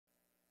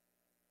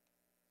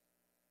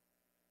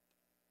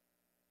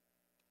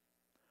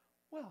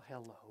Well,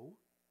 hello.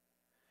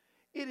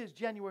 It is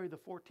January the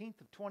 14th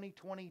of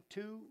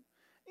 2022.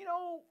 You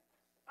know,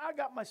 I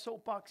got my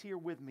soapbox here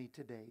with me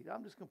today.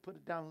 I'm just going to put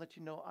it down and let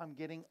you know I'm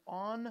getting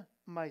on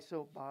my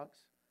soapbox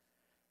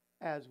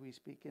as we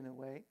speak in a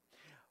way.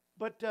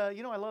 But, I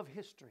love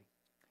history.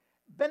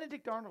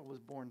 Benedict Arnold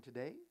was born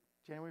today.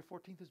 January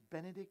 14th is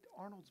Benedict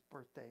Arnold's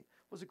birthday.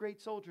 Was a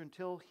great soldier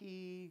until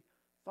he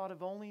thought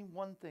of only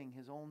one thing,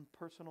 his own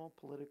personal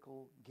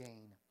political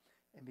gain,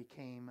 and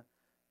became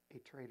a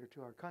traitor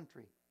to our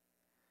country.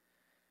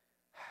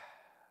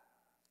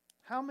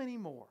 How many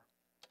more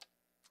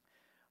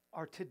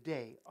are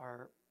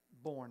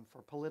born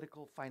for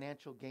political,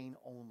 financial gain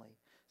only?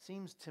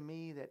 Seems to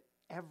me that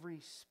every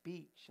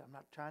speech, I'm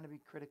not trying to be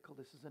critical,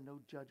 this is a no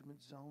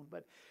judgment zone,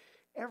 but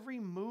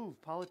every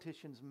move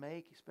politicians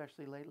make,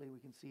 especially lately, we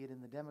can see it in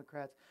the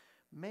Democrats,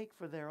 make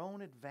for their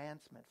own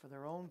advancement, for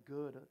their own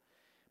good.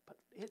 But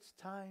it's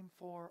time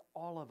for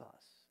all of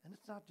us, and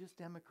it's not just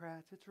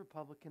Democrats, it's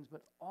Republicans,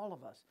 but all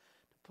of us,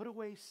 to put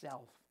away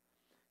self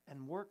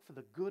and work for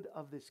the good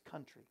of this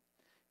country.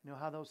 You know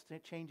how those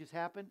changes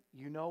happen?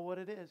 You know what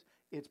it is.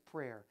 It's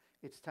prayer.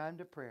 It's time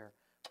to prayer.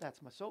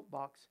 That's my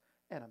soapbox,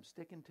 and I'm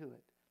sticking to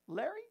it.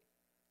 Larry,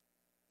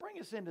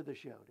 bring us into the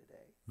show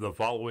today. The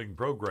following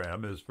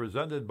program is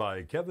presented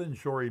by Kevin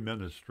Shorey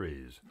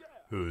Ministries,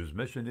 whose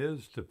mission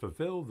is to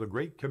fulfill the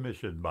Great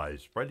Commission by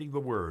spreading the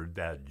word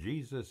that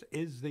Jesus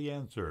is the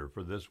answer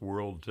for this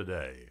world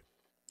today.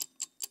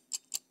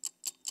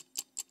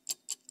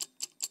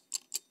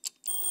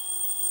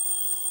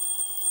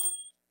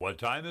 What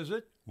time is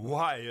it?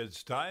 Why,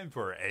 it's time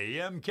for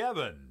AM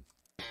Kevin.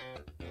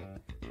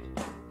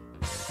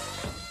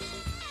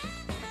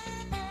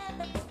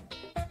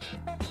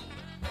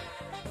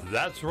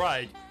 That's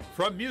right.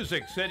 From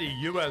Music City,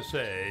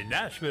 USA,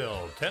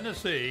 Nashville,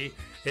 Tennessee,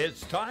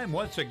 it's time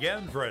once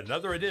again for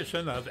another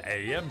edition of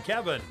AM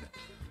Kevin.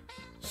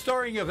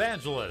 Starring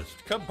evangelist,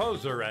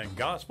 composer, and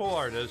gospel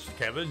artist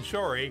Kevin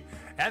Shorey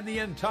and the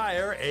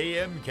entire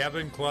AM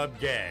Kevin Club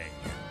gang.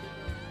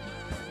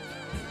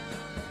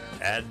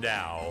 And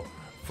now,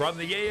 from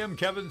the AM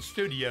Kevin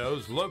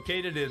Studios,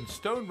 located in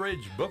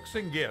Stonebridge Books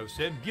and Gifts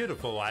in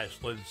beautiful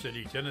Ashland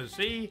City,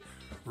 Tennessee,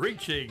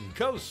 reaching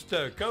coast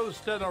to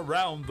coast and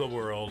around the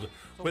world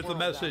with the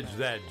message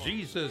that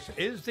Jesus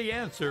is the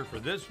answer for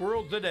this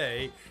world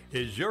today,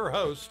 is your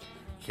host,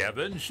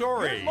 Kevin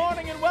Shorey. Good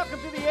morning and welcome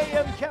to the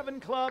AM Kevin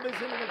Club. Isn't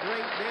it a great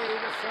day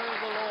to serve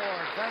the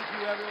Lord? Thank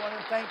you, everyone,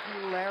 and thank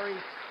you, Larry.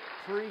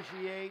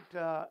 Appreciate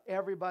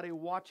everybody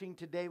watching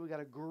today. We got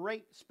a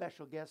great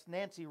special guest.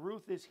 Nancy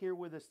Routh is here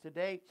with us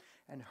today,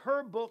 and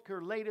her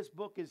latest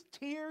book is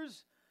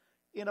Tears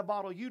in a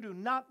Bottle. You do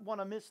not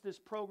want to miss this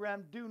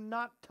program. Do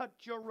not touch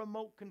your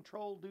remote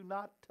control. Do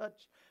not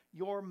touch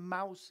your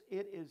mouse.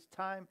 It is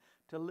time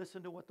to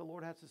listen to what the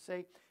Lord has to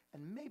say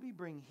and maybe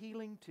bring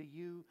healing to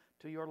you,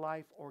 to your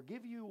life, or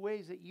give you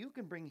ways that you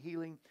can bring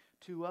healing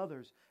to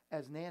others,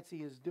 as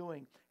Nancy is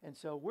doing. And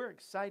so we're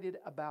excited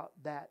about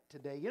that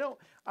today. You know,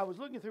 I was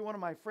looking through one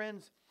of my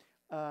friend's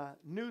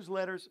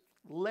newsletters,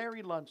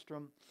 Larry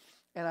Lundstrom,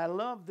 and I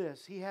love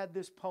this. He had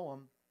this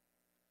poem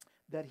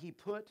that he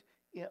put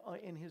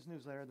in his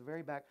newsletter at the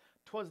very back.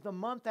 "'Twas the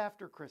month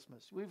after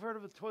Christmas." We've heard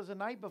of it, "'Twas the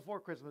night before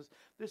Christmas."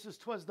 This is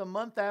 "'Twas the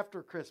month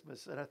after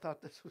Christmas." And I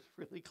thought this was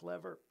really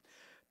clever.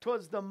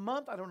 "'Twas the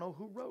month," I don't know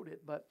who wrote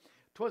it, but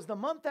 "'twas the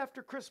month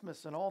after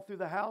Christmas, and all through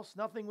the house,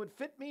 nothing would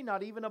fit me,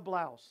 not even a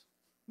blouse.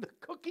 The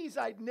cookies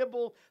I'd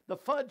nibble, the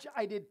fudge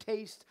I did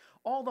taste,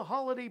 all the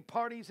holiday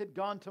parties had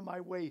gone to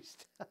my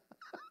waist.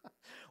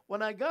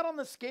 When I got on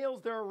the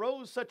scales, there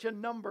arose such a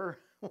number.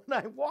 When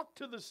I walked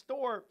to the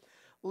store,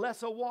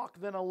 less a walk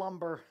than a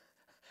lumber.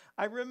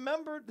 I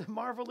remembered the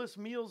marvelous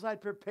meals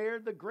I'd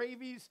prepared, the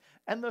gravies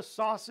and the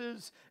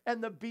sauces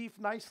and the beef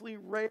nicely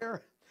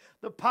rare,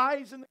 the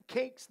pies and the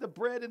cakes, the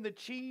bread and the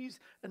cheese,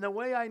 and the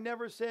way I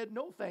never said,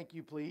 no thank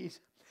you,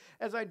 please.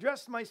 As I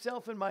dressed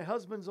myself in my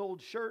husband's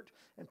old shirt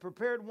and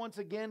prepared once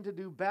again to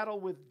do battle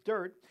with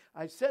dirt,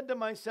 I said to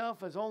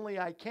myself, as only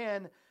I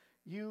can,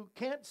 you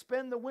can't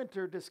spend the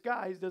winter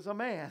disguised as a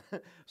man.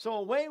 So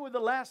away with the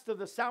last of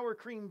the sour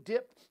cream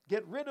dip,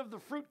 get rid of the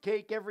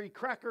fruitcake, every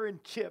cracker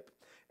and chip.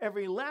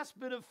 Every last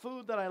bit of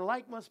food that I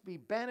like must be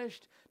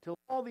banished till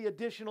all the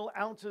additional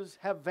ounces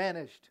have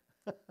vanished.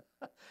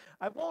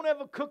 I won't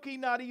have a cookie,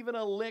 not even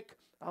a lick.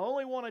 I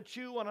only want to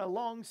chew on a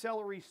long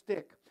celery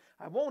stick.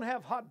 I won't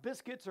have hot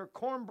biscuits or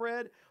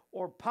cornbread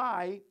or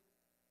pie.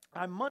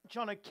 I munch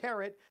on a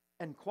carrot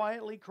and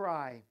quietly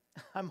cry.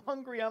 I'm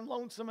hungry, I'm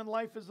lonesome, and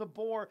life is a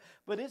bore.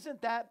 But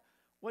isn't that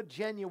what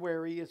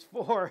January is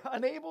for?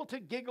 Unable to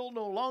giggle,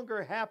 no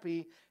longer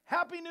happy.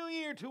 Happy New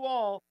Year to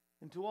all,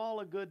 and to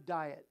all a good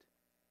diet.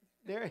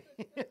 There,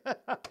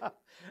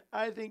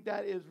 I think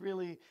that is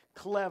really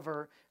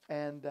clever,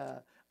 and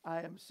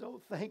I am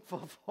so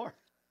thankful for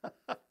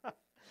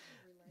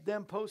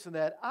them posting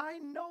that. I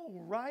know,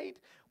 right?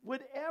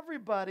 Would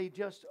everybody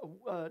just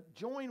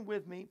join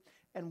with me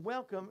and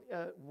welcome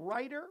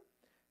writer,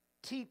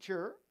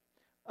 teacher,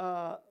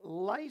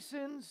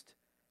 licensed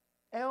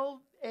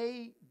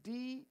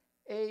LADAC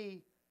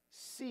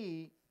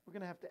we're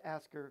going to have to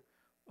ask her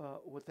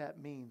what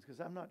that means, because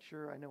I'm not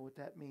sure I know what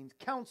that means.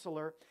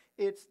 Counselor.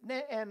 It's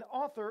an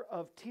author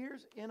of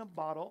Tears in a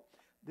Bottle.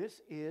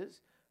 This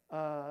is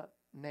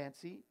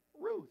Nancy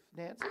Routh.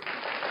 Nancy? Welcome.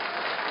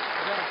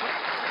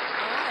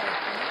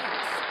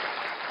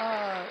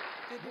 Hi, thanks.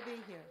 Good to be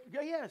here.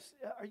 Yes.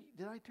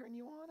 Did I turn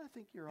you on? I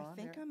think you're on. I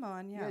think there. I'm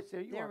on, yeah. Yes,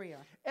 there you are. we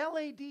are.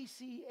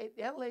 LADAC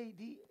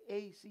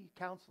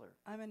counselor.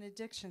 I'm an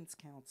addictions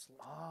counselor.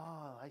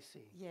 Oh, I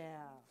see.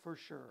 Yeah. For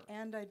sure.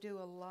 And I do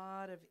a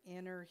lot of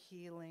inner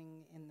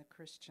healing in the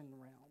Christian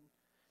realm.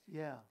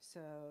 Yeah.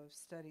 So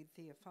studied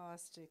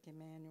Theophostic,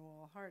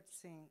 Emmanuel, Heart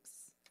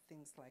Sinks,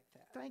 things like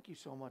that. Thank you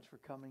so much for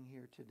coming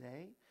here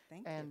today.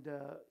 Thank you. And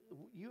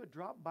you had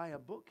dropped by a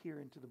book here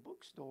into the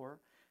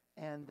bookstore,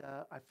 and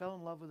I fell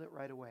in love with it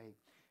right away.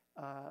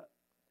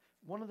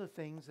 One of the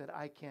things that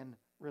I can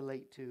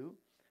relate to,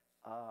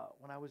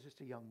 when I was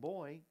just a young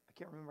boy, I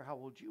can't remember how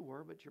old you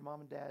were, but your mom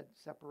and dad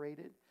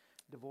separated,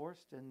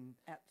 divorced, and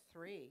At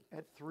 3.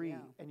 at 3, Yeah.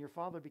 and your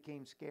father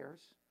became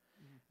scarce,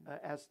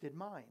 as did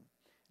mine.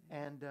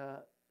 And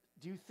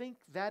do you think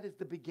that is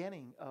the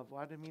beginning of,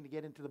 well, I didn't mean to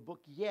get into the book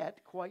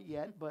quite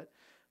yet, but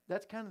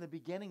that's kind of the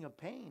beginning of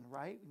pain,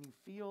 right? When you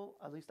feel,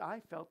 at least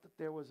I felt that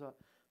there was a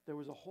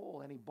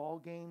hole. Any ball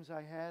games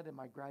I had in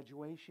my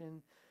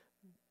graduation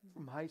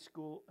from high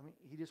school, I mean,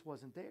 he just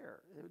wasn't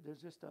there.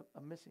 There's just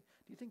a missing.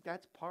 Do you think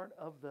that's part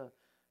of the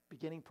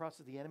beginning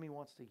process the enemy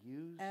wants to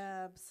use?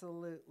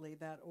 Absolutely.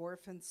 That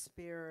orphan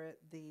spirit,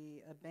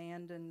 the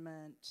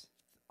abandonment,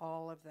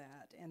 all of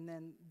that. And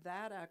then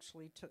that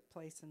actually took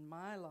place in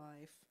my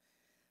life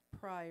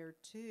prior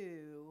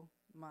to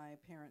my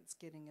parents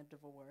getting a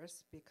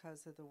divorce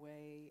because of the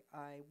way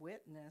I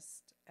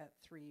witnessed at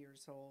 3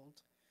 years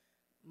old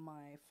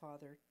my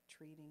father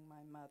treating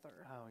my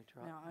mother. Oh, he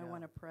tried. Now, I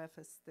want to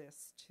preface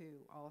this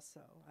too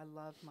also. I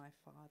love my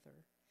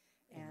father,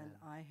 and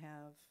I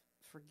have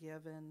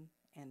forgiven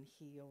and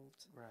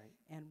healed, Right.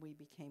 and we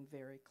became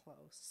very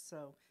close.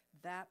 So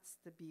that's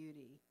the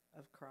beauty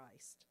of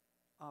Christ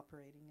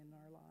operating in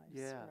our lives,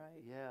 Yeah,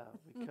 right? yeah,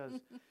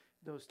 because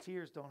those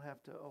tears don't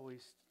have to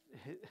always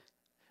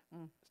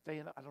stay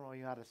in, I don't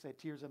know how to say it,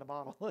 tears in a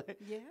bottle.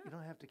 Yeah. You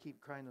don't have to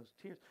keep crying those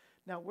tears.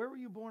 Now, where were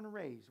you born and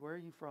raised? Where are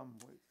you from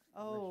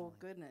Oh, originally?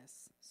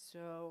 goodness.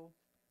 So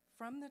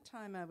from the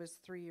time I was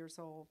 3 years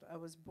old, I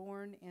was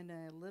born in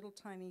a little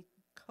tiny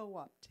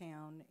co-op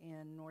town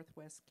in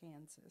northwest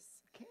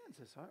Kansas.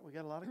 Kansas, all right. We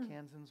got a lot of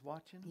Kansans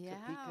watching. Yeah,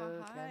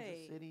 Topeka, hi.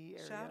 Kansas City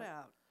area. Shout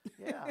out.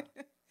 Yeah,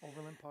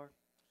 Overland Park.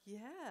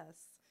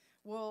 Yes.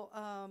 Well,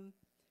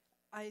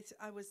 I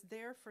was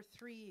there for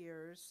 3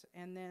 years,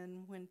 and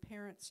then when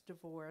parents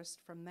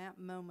divorced, from that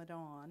moment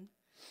on,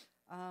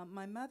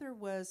 my mother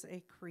was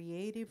a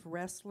creative,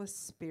 restless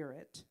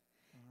spirit,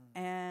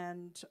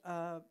 and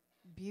a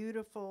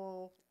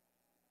beautiful,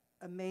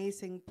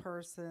 amazing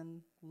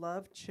person,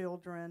 loved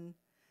children,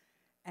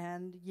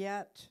 and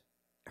yet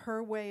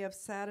her way of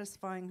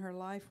satisfying her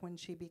life when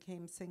she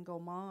became single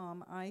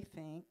mom, I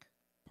think,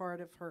 part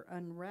of her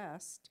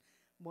unrest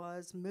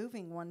was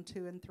moving 1,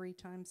 2, and 3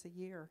 times a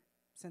year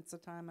since the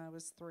time I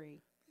was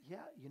 3. Yeah,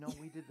 you know,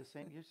 we did the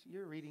same.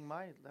 You're reading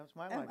that was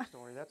my life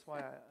story. That's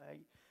why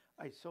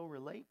I so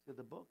relate to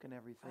the book and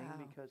everything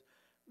Wow. because,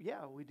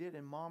 yeah, we did.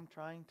 And Mom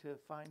trying to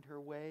find her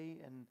way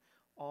and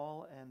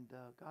all, and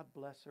God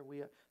bless her.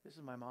 This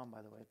is my mom,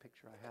 by the way, a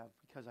picture I have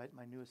because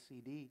my newest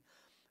CD.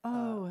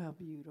 Oh, how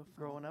beautiful.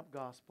 Growing Up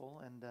Gospel,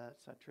 and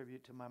it's a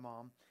tribute to my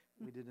mom.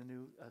 We did a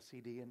new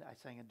CD, and I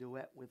sang a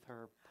duet with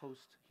her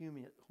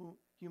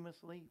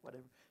posthumously,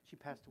 whatever. She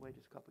passed away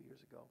just a couple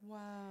years ago.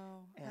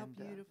 Wow, how And,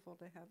 beautiful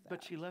to have that.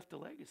 But she left a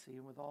legacy,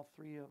 and with all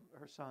 3 of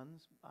her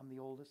sons, I'm the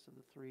oldest of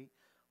the 3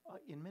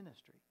 in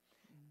ministry.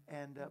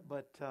 And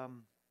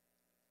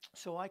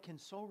so I can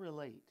so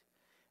relate.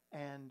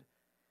 And,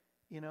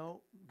 you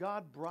know,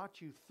 God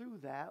brought you through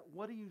that.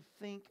 What do you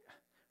think?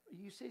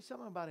 You say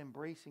something about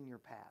embracing your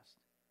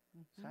past.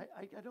 So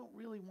I don't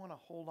really want to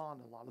hold on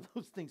to a lot of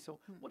those things. So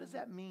what does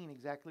that mean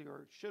exactly,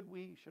 or should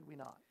we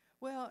not?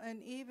 Well,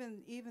 and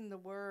even the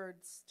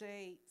word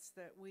states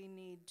that we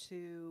need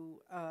to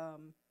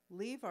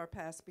leave our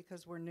past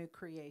because we're new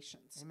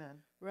creations. Amen.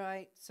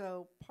 Right?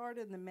 So part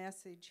of the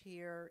message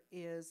here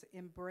is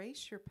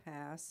embrace your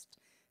past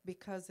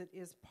because it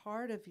is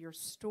part of your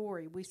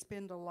story. We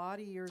spend a lot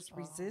of years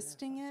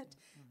resisting it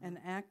and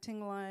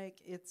acting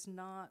like it's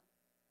not,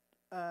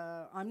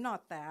 I'm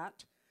not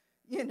that,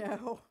 you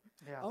know.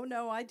 Yeah. Oh,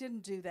 no, I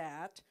didn't do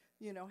that.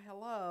 You know,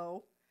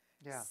 hello.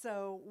 Yeah.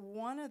 So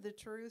one of the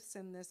truths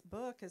in this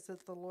book is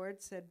that the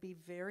Lord said, be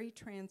very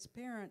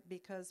transparent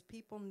because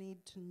people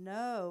need to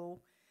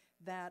know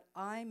that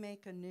I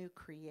make a new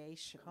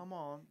creation. Come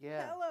on.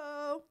 Yeah.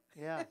 Hello.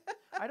 Yeah.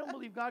 I don't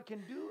believe God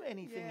can do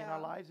anything in our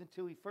Yeah. lives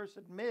until we first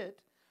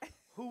admit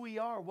who we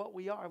are, what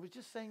we are. I was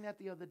just saying that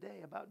the other day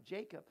about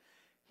Jacob.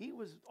 He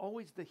was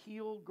always the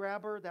heel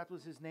grabber. That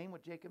was his name,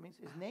 what Jacob means.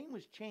 His name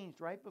was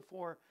changed right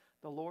before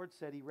the Lord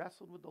said he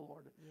wrestled with the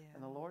Lord. Yeah.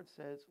 And the Lord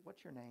says,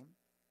 what's your name?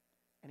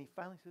 And he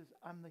finally says,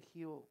 I'm the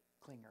heel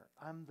clinger.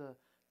 I'm the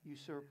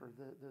usurper,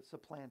 the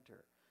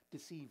supplanter.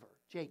 deceiver,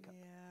 Jacob.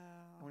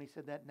 Yeah. And when he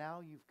said that, now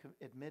you've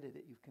admitted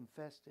it, you've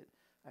confessed it,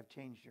 I've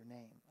changed your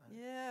name.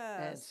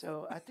 Yes. And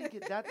so I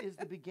think that is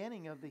the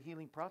beginning of the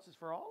healing process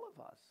for all of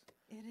us.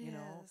 It you is.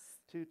 know,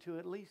 to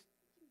at least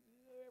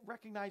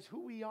recognize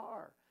who we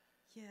are.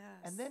 Yes.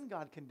 And then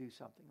God can do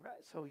something,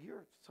 right? So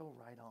you're so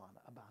right on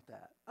about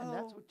that. And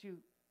that's what you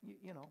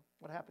know,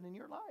 what happened in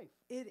your life.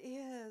 It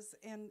is.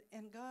 And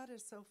God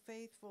is so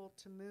faithful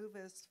to move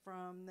us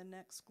from the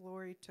next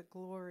glory to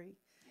glory.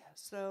 Yes.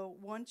 So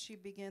once you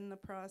begin the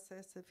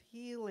process of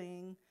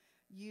healing,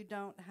 you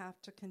don't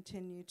have to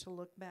continue to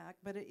look back.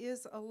 But it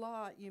is a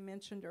lot, you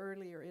mentioned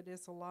earlier, it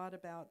is a lot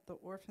about the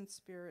orphan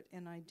spirit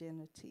and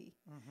identity.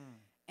 Mm-hmm.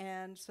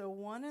 And so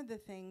one of the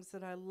things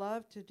that I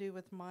love to do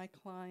with my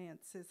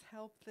clients is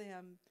help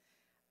them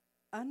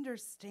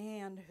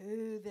understand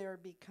who they're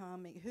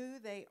becoming, who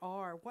they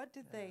are, what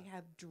did they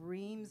have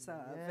dreams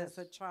of as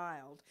a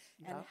child,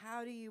 and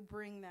how do you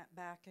bring that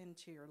back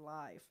into your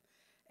life.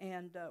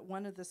 And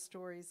one of the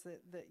stories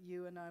that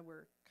you and I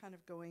were kind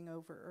of going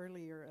over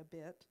earlier a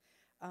bit,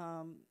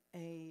 a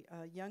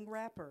young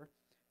rapper,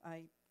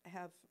 I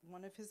have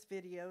one of his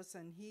videos,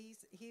 and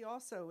he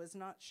also is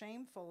not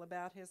shameful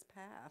about his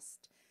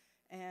past.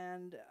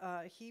 And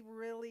he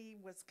really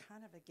was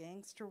kind of a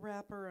gangster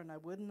rapper, and I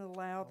wouldn't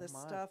allow this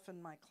stuff in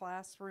my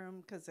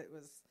classroom because it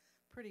was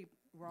pretty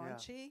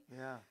raunchy.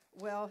 Yeah.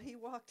 Well, he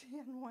walked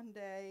in one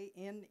day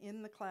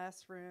in the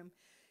classroom,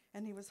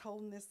 and he was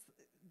holding this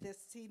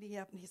CD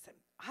up, and he said,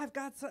 "I've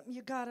got something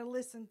you got to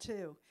listen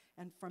to."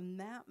 And from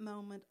that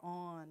moment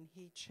on,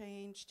 he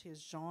changed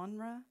his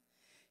genre.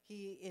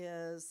 He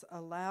is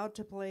allowed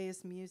to play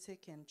his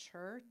music in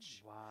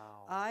church.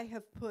 Wow. I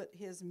have put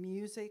his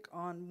music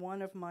on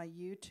one of my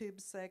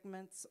YouTube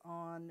segments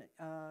on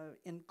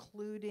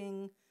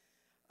including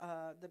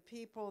the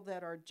people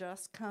that are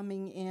just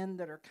coming in,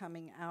 that are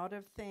coming out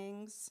of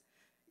things.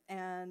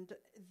 And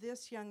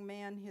this young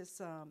man, his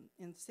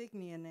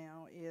insignia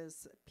now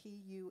is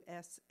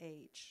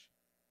PUSH,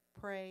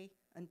 pray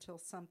until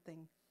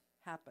something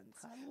happens.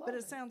 But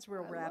it sounds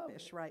real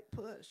rappish, right?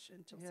 Push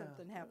until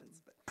something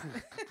happens.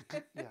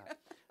 But yeah,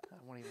 I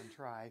won't even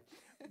try.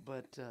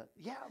 But I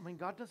mean,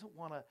 God doesn't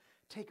want to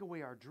take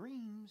away our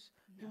dreams.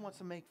 No. He wants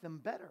to make them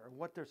better,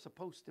 what they're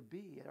supposed to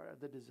be,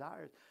 the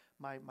desires.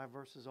 My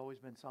verse has always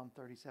been Psalm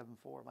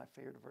 37:4, my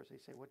favorite verse. They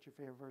say, "What's your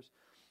favorite verse?"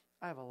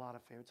 I have a lot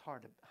of favorites. It's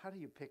hard to, how do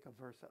you pick a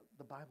verse?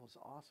 The Bible's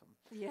awesome.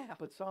 Yeah.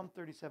 But Psalm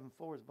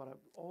 37:4 is what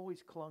I've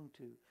always clung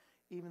to,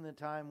 even the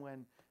time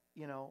when,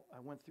 you know, I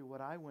went through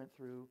what I went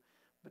through.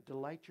 But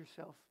delight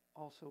yourself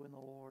also in the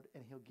Lord,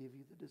 and He'll give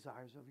you the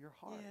desires of your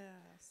heart.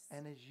 Yes.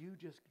 And as you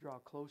just draw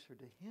closer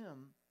to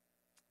Him,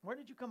 where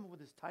did you come up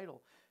with this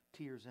title,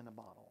 Tears in a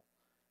Bottle?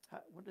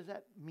 What does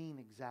that mean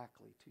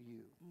exactly to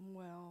you?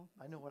 Well,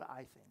 I know what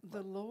I think.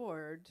 The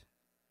Lord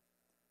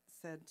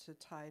said to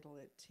title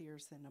it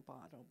Tears in a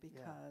Bottle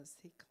because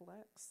He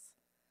collects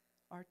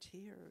our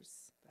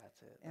tears.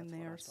 That's it. And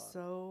they are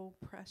so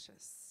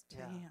precious to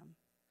Him.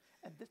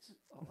 And this is,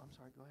 I'm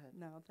sorry, go ahead.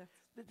 No,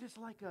 that's just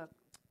like I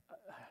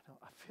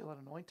feel an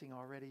anointing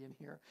already in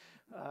here.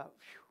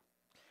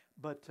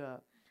 But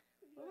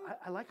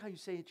I like how you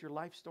say it's your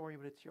life story,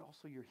 but it's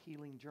also your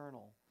healing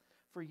journal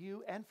for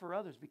you and for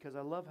others, because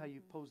I love how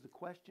you pose the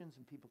questions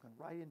and people can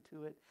write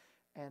into it,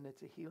 and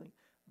it's a healing.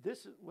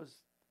 This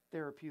was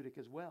therapeutic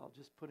as well,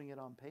 just putting it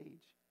on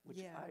page,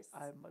 which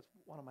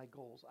one of my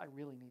goals. I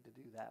really need to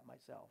do that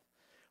myself.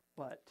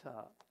 But,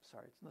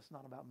 sorry, it's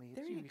not about me.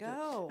 There it's you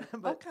go.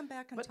 I'll come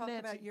back and talk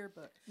about your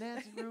book.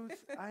 Nancy,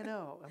 Routh, I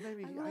know.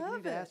 Maybe I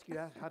need to ask you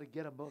how to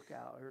get a book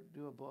out or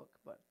do a book.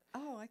 But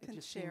I can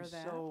share that. It just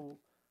seems so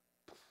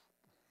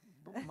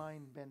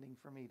mind-bending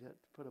for me to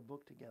put a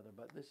book together.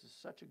 But this is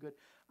such a good,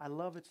 I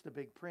love it's the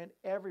big print.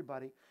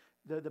 Everybody,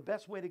 the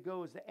best way to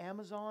go is the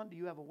Amazon. Do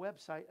you have a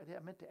website? I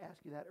meant to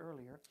ask you that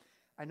earlier.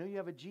 I know you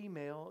have a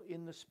Gmail,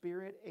 In the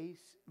Spirit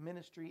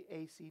Ministry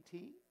ACT.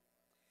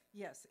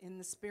 Yes, In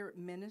the Spirit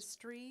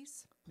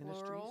Ministries,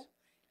 plural,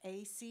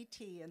 ACT,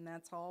 and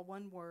that's all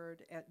one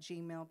word, at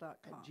gmail.com.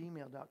 At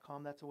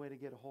gmail.com, that's a way to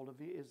get a hold of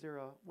you. Is there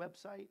a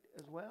website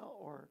as well,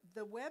 or?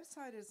 The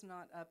website is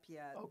not up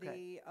yet.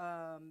 Okay.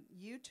 The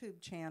YouTube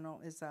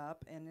channel is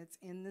up, and it's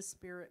In the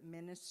Spirit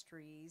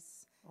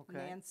Ministries,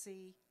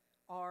 Nancy,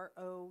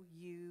 Routh.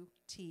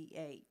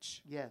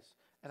 Yes,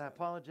 and I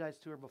apologize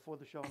to her before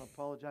the show, and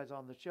apologize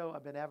on the show.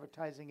 I've been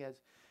advertising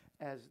as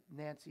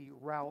Nancy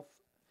Routh,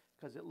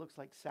 because it looks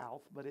like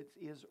South, but it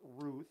is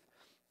Routh.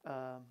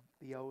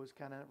 The O is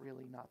kind of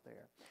really not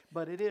there.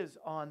 But it is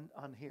on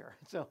here.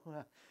 So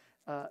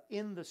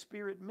In the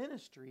Spirit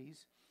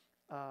Ministries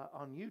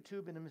on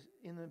YouTube, and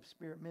In the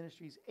Spirit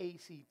Ministries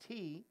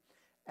ACT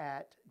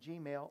at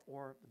Gmail,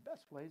 or the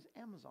best way is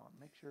Amazon.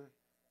 Make sure.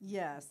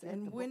 Yes,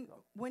 and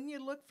when you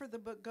look for the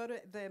book, go to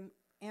the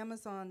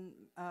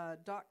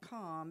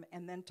Amazon.com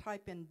and then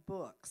type in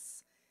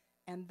books.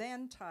 And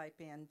then type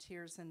in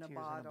Tears in a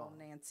Bottle,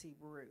 Nancy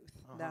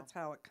Routh. That's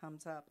how it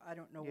comes up. I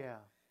don't know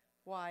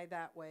why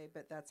that way,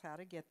 but that's how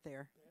to get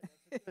there. Yeah,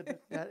 that's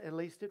But at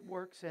least it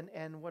works.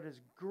 And what is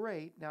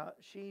great, now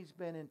she's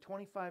been in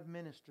 25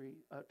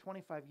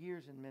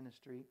 years in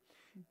ministry,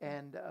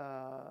 and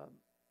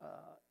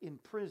in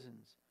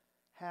prisons,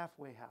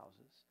 halfway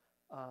houses,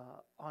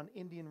 on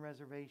Indian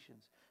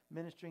reservations,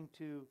 ministering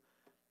to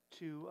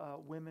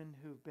women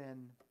who've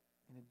been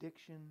in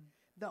addiction.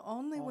 The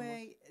only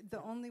way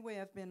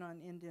I've been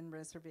on Indian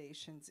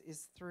reservations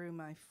is through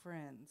my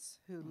friends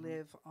who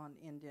live on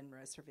Indian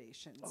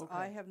reservations. Okay.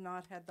 I have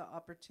not had the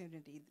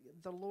opportunity.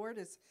 The Lord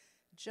is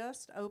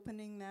just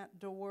opening that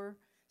door.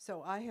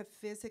 So I have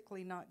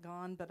physically not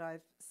gone, but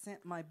I've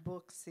sent my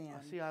books in.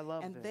 See, I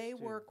love and this, they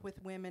too. work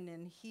with women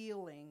in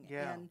healing.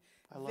 Yeah, and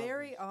I love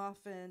very this.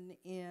 often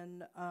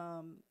in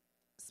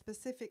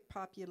specific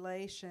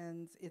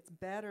populations, it's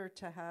better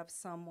to have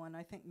someone,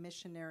 I think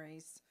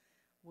missionaries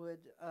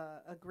would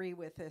agree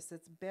with this.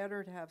 It's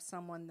better to have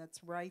someone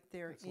that's right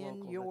there That's in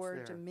local, your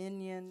that's there.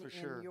 dominion, For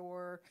sure. in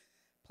your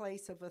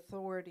place of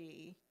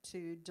authority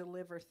to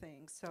deliver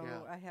things. So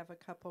Yeah. I have a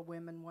couple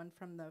women, one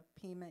from the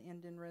Pima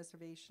Indian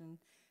Reservation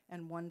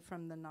and one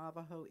from the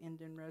Navajo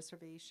Indian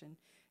Reservation.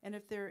 And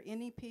if there are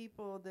any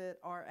people that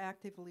are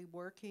actively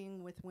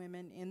working with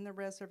women in the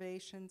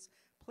reservations,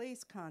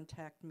 please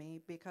contact me,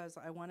 because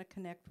I want to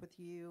connect with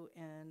you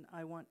and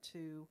I want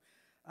to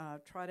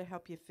try to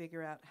help you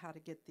figure out how to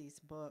get these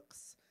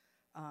books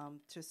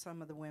to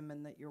some of the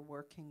women that you're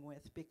working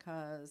with,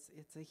 because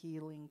it's a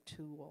healing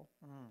tool.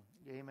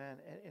 Amen.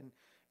 And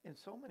in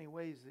so many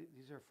ways,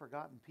 these are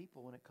forgotten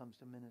people when it comes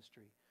to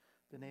ministry.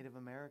 The Native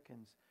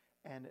Americans,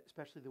 and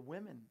especially the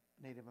women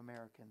Native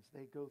Americans,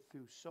 they go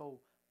through so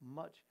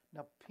much.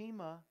 Now,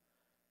 Pima,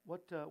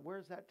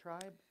 where's that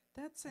tribe?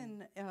 That's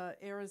in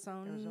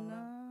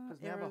Arizona.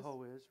 Because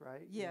Navajo is,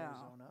 right? In Yeah,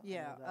 Arizona. I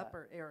yeah, know that.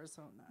 Upper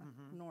Arizona,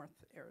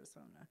 North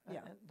Arizona.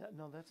 Yeah.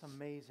 No, that's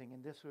amazing.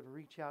 And this would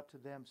reach out to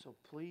them. So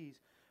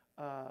please,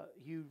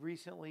 you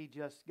recently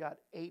just got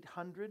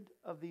 800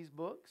 of these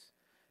books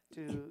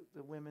to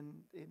the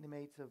women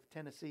inmates of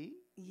Tennessee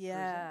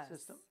Yes. prison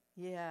system.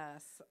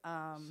 Yes.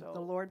 So-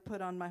 The Lord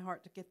put on my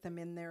heart to get them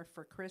in there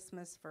for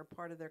Christmas, for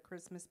part of their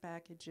Christmas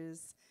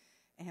packages.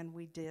 And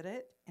we did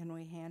it, and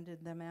we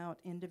handed them out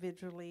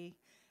individually.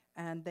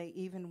 And they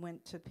even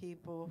went to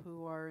people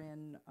who are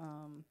in,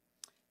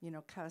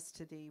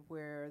 custody,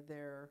 where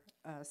they're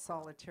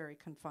solitary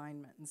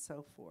confinement and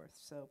so forth.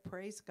 So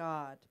praise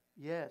God.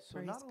 Yes, so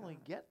Praise not only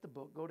God. get the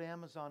book, go to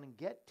Amazon and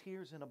get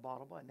Tears in a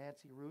Bottle by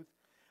Nancy Routh,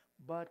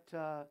 but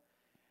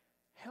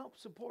help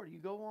support. You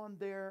go on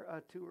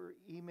there to her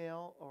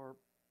email or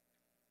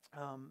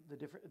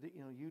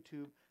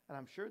YouTube, and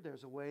I'm sure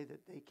there's a way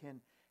that they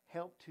can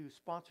help to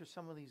sponsor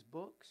some of these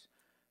books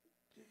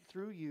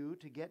through you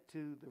to get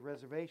to the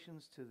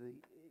reservations, to the,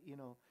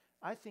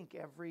 I think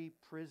every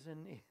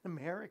prison in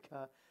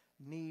America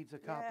needs a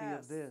copy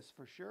Yes. of this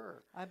for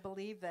sure. I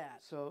believe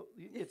that. So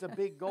it's a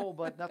big goal,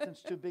 but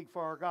nothing's too big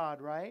for our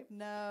God, right?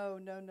 No.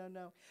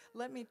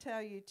 Let me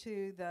tell you,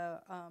 too,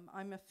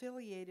 I'm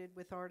affiliated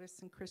with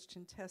Artists in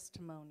Christian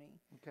Testimony,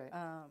 Okay.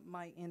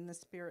 my In the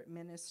Spirit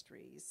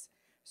Ministries.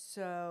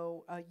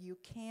 So you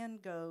can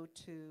go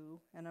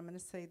to, and I'm going to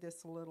say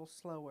this a little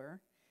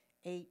slower,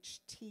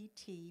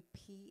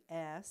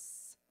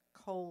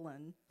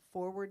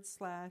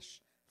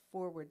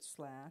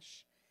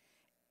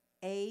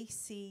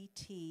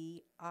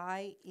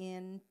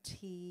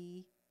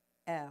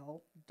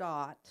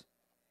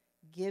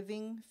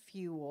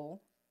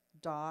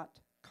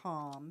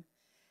 https://actintl.givingfuel.com,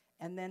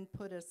 and then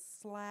put a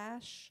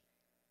slash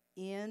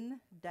in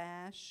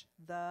dash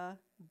the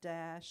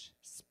dash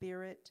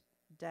spirit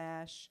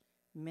dash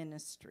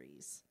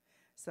ministries.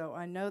 So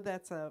I know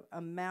that's a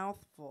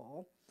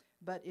mouthful,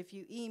 but if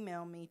you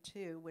email me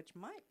too, which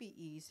might be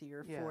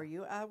easier for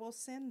you, I will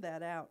send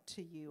that out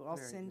to you. I'll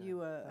Very send good.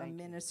 you a Thank you.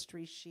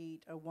 ministry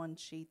sheet, a one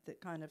sheet that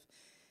kind of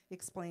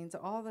explains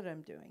all that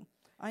I'm doing.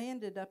 I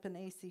ended up in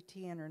ACT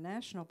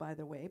International, by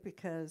the way,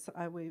 because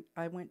I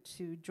went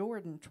to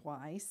Jordan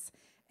twice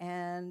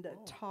and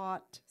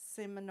taught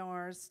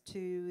seminars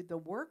to the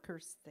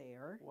workers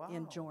there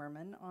in Wow.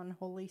 Jordan on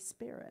Holy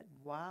Spirit.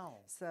 Wow.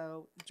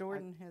 So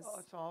Jordan has.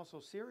 It's also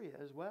Syria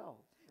as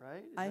well,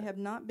 right? Is I that- have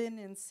not been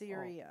in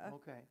Syria. Oh,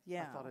 okay.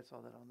 Yeah. I thought I saw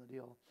that on the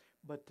deal.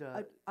 But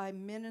I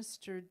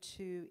ministered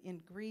in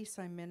Greece.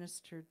 I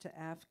ministered to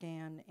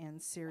Afghan and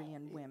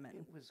Syrian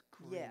women. It was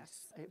Greece.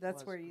 Yes, It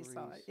that's was where you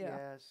saw Greece. it, yeah.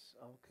 Yes.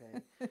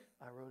 Okay.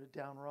 I wrote it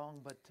down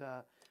wrong,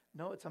 but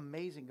no, it's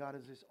amazing. God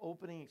is just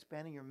opening,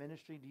 expanding your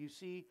ministry. Do you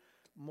see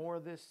more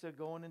of this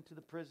going into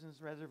the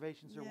prisons,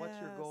 reservations, or what's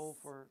your goal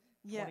Yes. for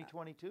Yeah.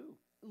 2022?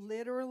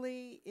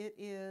 Literally, it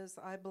is.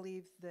 I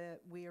believe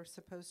that we are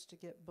supposed to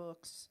get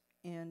books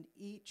in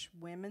each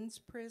women's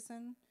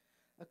prison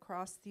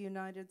across the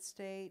United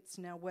States.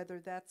 Now, whether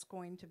that's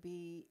going to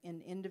be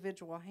in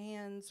individual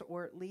hands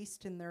or at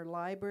least in their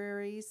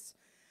libraries,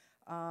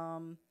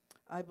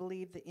 I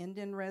believe the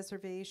Indian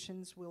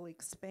reservations will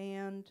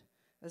expand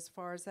as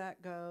far as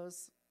that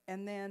goes.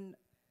 And then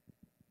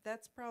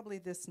that's probably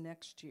this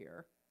next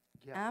year.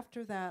 Yeah.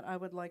 After that, I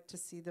would like to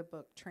see the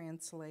book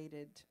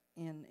translated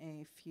in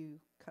a few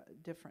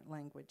different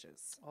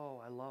languges.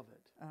 Oh, I love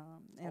it.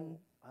 And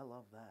I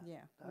love that.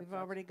 yeah, we've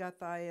That's- already got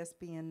the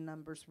ISBN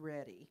numbers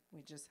ready.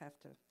 We just have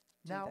to do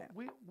Now that.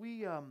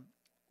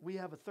 we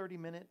have a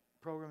 30-minute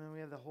program and we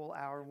have the whole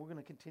hour, and we're going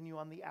to continue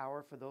on the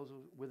hour for those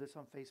with us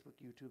on Facebook,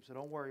 YouTube. So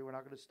don't worry, we're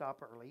not going to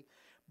stop early.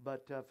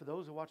 But for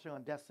those who are watching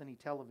on Destiny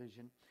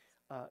Television,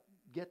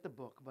 get the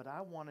book. But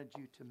I wanted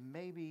you to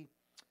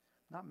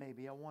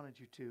I wanted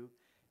you to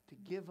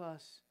give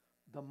us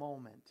the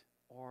moment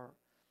or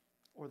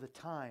the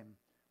time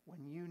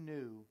when you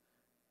knew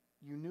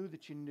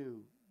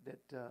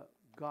that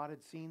God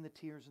had seen the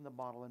tears in the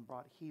bottle and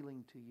brought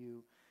healing to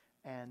you.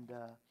 And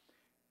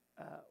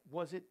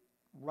was it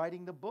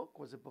writing the book?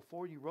 Was it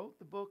before you wrote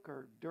the book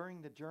or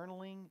during the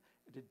journaling?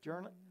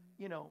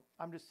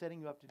 I'm just setting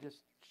you up to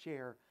just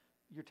share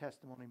your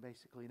testimony,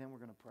 basically, and then we're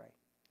going to pray.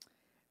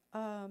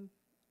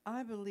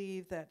 I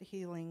believe that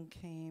healing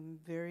came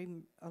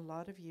a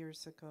lot of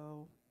years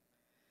ago,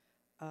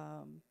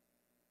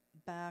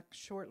 back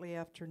shortly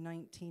after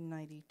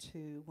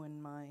 1992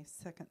 when my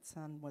second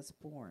son was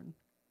born.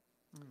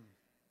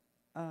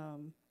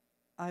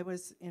 I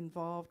was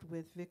involved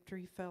with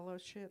Victory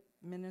Fellowship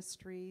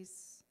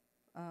Ministries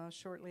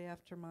shortly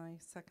after my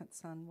second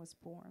son was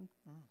born.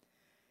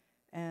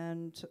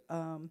 And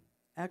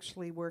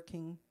actually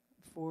working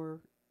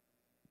for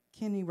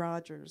Kenny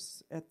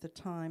Rogers at the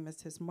time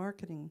as his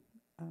marketing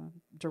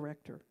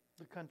director.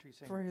 The country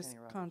singer for his Kenny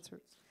Rogers.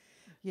 concerts.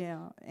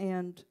 Yeah,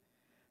 and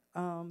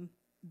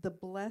the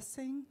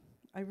blessing,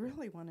 I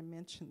really want to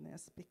mention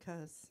this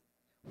because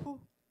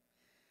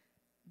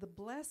the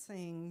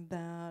blessing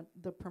that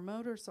the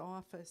promoter's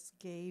office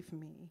gave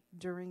me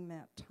during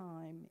that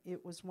time,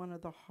 it was one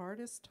of the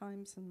hardest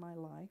times in my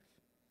life.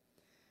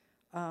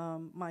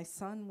 My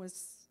son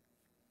was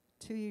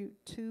 2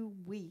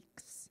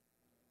 weeks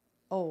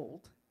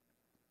old.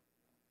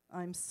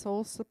 I'm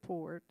sole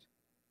support.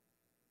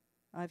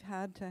 I've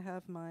had to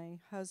have my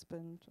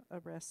husband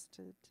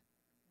arrested.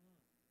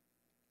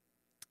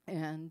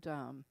 And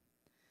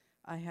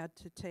I had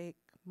to take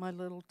my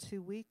little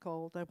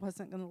 2-week-old. I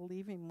wasn't going to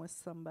leave him with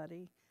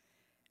somebody.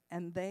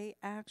 And they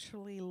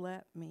actually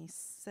let me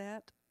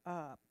set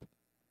up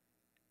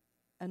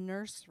a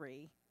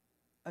nursery,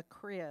 a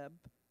crib,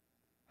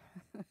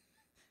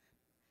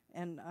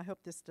 and I hope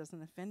this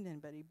doesn't offend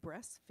anybody,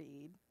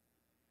 breastfeed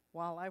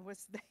while I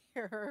was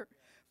there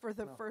for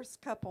the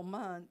first couple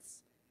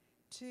months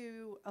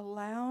to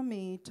allow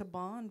me to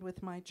bond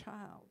with my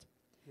child.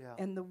 Yeah.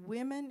 And the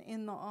women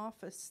in the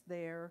office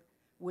there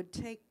would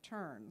take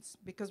turns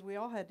because we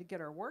all had to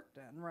get our work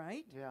done,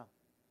 right? Yeah.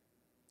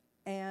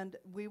 And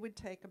we would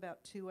take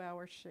about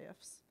 2-hour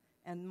shifts.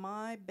 And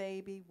my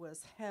baby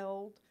was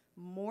held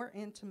more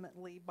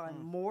intimately by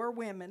more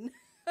women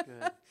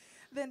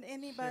than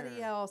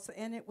anybody else.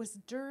 And it was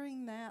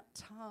during that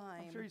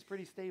time. I'm sure he's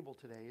pretty stable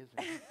today, isn't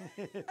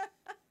he?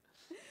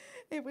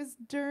 It was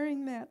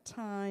during that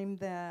time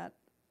that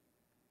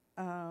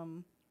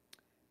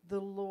the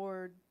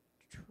Lord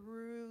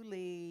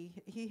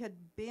truly, He had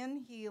been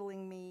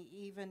healing me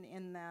even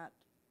in that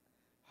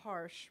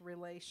harsh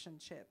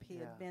relationship. He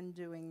had been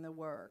doing the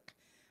work.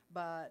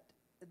 But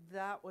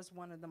that was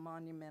one of the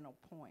monumental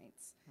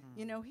points.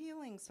 You know,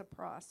 healing's a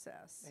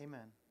process.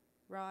 Amen.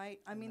 Right?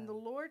 I mean, Amen. the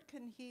Lord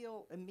can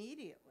heal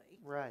immediately.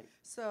 Right.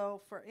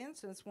 So, for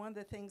instance, one of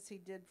the things He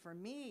did for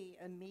me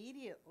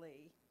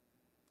immediately,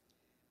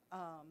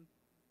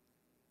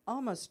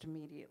 almost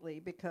immediately,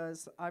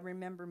 because I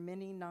remember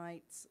many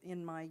nights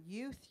in my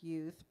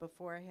youth,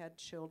 before I had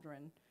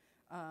children,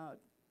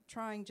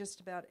 trying just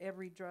about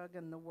every drug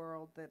in the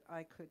world that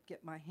I could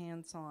get my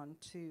hands on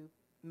to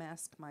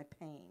mask my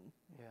pain.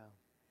 Yeah.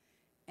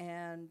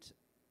 And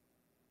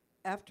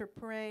after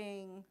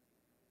praying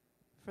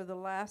for the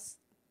last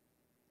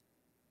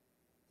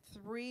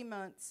 3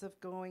 months of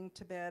going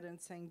to bed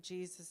and saying,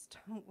 Jesus,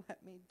 don't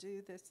let me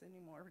do this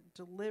anymore.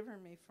 Deliver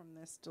me from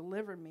this.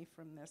 Deliver me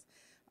from this.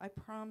 I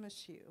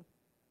promise you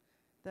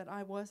that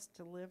I was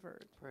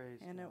delivered. Praise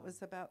and God. It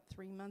was about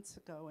 3 months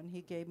ago, and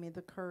He gave me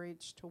the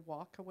courage to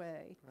walk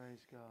away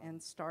Praise God.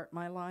 and start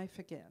my life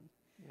again.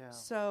 Yeah.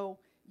 So,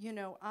 you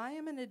know, I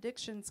am an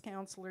addictions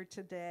counselor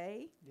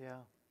today. Yeah.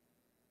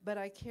 But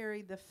I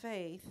carry the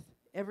faith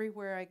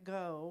everywhere I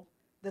go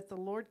that the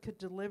Lord could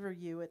deliver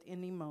you at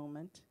any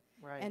moment.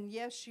 Right. And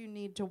yes, you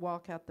need to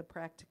walk out the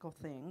practical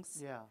things.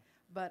 Yeah.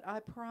 But I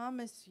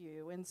promise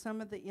you, in some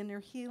of the inner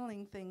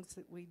healing things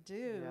that we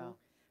do,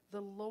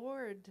 the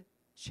Lord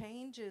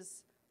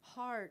changes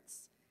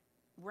hearts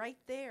right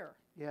there.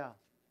 Yeah.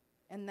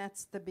 And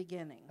that's the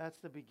beginning. That's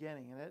the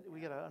beginning. And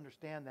we got to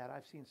understand that.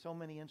 I've seen so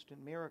many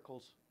instant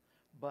miracles,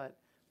 but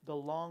the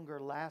longer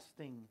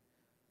lasting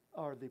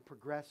are the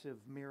progressive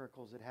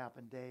miracles that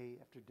happen day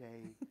after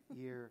day,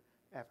 year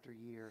after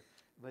year.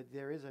 But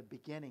there is a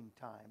beginning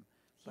time.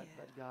 But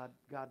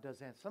God does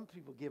that. Some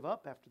people give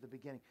up after the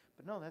beginning.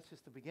 But no, that's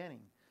just the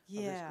beginning of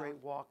this great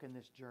walk and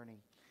this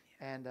journey.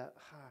 And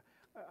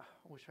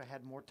I wish I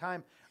had more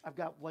time. I've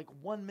got like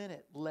 1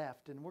 minute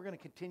left, and we're going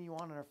to continue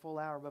on in our full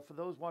hour. But for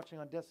those watching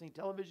on Destiny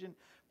Television,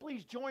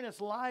 please join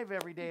us live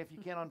every day if you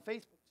can on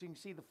Facebook so you can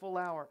see the full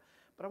hour.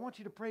 But I want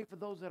you to pray for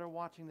those that are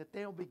watching that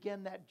they'll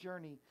begin that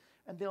journey,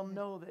 and they'll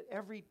know that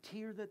every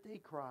tear that they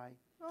cry,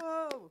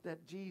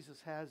 that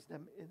Jesus has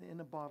them in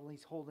a bottle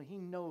He's holding. He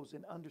knows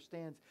and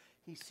understands.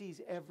 He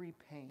sees every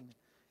pain.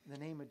 In the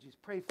name of Jesus,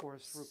 pray for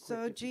us real quick.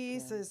 So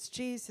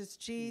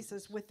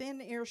Jesus, within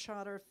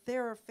earshot, or if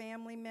there are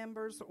family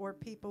members or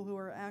people who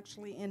are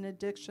actually in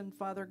addiction,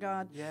 Father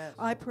God, yes,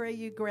 I pray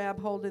you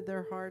grab hold of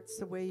their hearts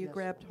the way you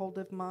grabbed hold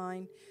of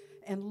mine.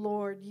 And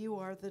Lord, you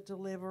are the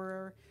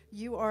deliverer.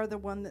 You are the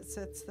one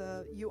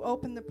that you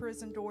open the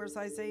prison doors,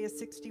 Isaiah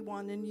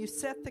 61, and you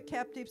set the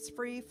captives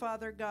free,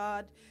 Father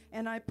God.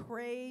 And I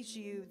praise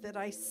you that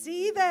I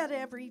see that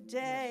every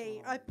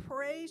day. Yes, I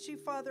praise you,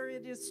 Father.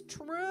 It is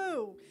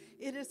true.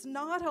 It is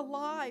not a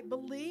lie.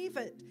 Believe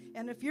it.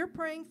 And if you're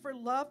praying for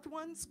loved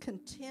ones,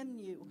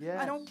 continue. Yes.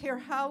 I don't care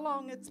how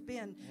long it's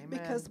been, Amen.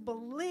 because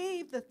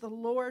believe that the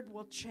Lord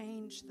will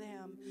change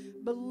them.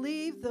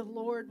 Believe the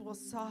Lord will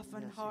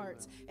soften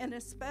hearts. And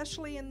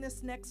especially in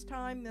this next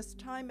time, this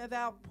time of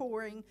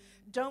outpouring,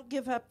 don't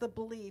give up the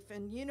belief.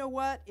 And you know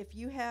what? If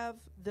you have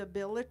the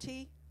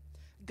ability,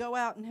 go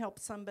out and help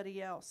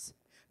somebody else.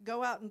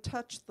 Go out and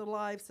touch the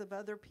lives of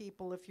other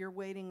people if you're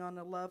waiting on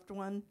a loved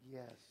one.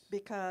 Yes.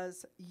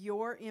 Because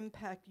your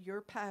impact,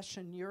 your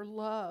passion, your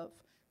love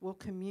will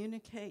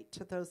communicate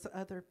to those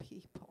other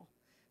people.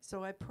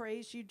 So I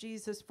praise you,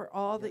 Jesus, for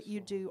all that you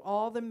do,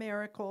 all the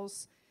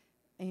miracles.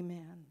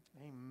 Amen.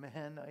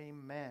 Amen.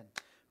 Amen.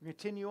 We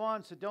continue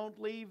on, so don't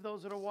leave,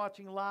 those that are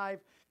watching live.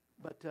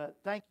 But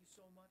thank you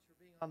so much for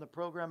being on the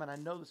program, and I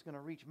know this is going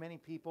to reach many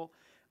people.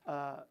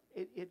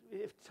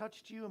 It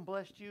touched you and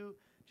blessed you.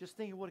 Just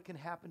think of what can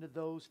happen to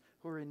those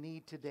who are in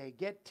need today.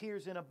 Get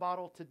Tears in a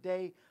Bottle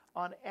today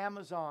on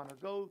Amazon, or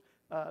go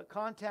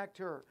contact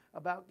her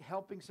about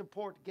helping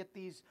support to get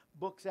these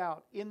books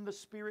out. In the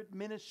Spirit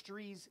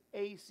Ministries,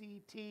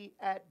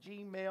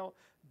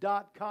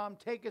 ACT@gmail.com.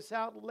 Take us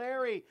out,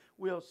 Larry.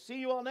 We'll see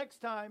you all next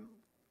time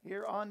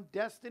here on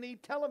Destiny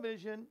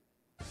Television.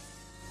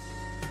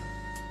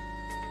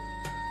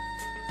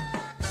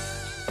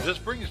 This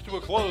brings to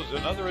a close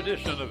another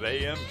edition of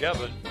AM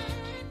Kevin.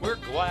 We're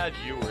glad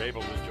you were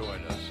able to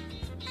join us.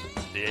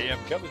 The AM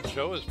Kevin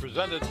Show is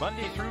presented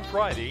Monday through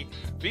Friday,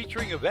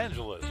 featuring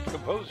evangelist,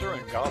 composer,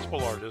 and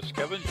gospel artist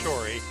Kevin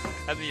Shorey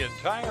and the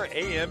entire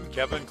AM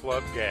Kevin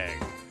Club gang.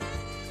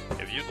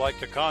 If you'd like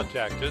to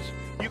contact us,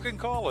 you can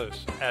call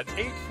us at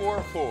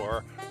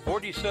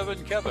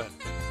 844-47-KEVIN.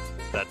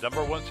 That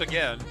number once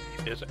again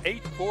is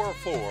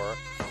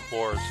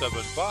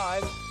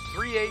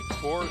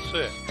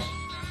 844-475-3846.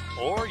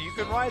 Or you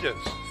can write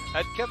us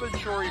at Kevin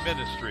Shorey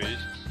Ministries,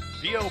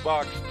 P.O.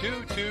 Box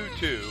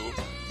 222,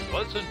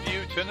 Pleasant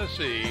View,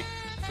 Tennessee,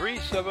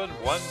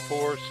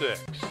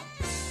 37146.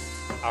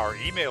 Our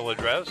email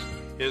address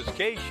is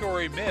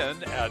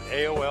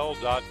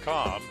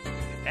kshorymen@aol.com,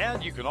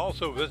 and you can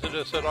also visit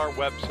us at our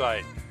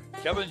website,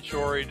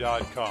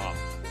 kevinshorey.com.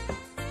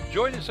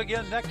 Join us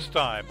again next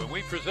time when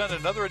we present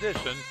another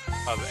edition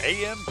of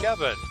AM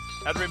Kevin.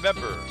 And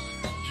remember,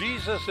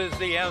 Jesus is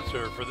the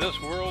answer for this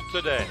world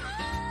today.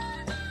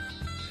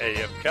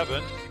 AM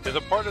Kevin is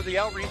a part of the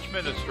outreach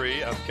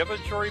ministry of Kevin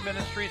Shorey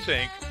Ministries,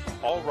 Inc.,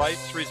 all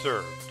rights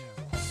reserved.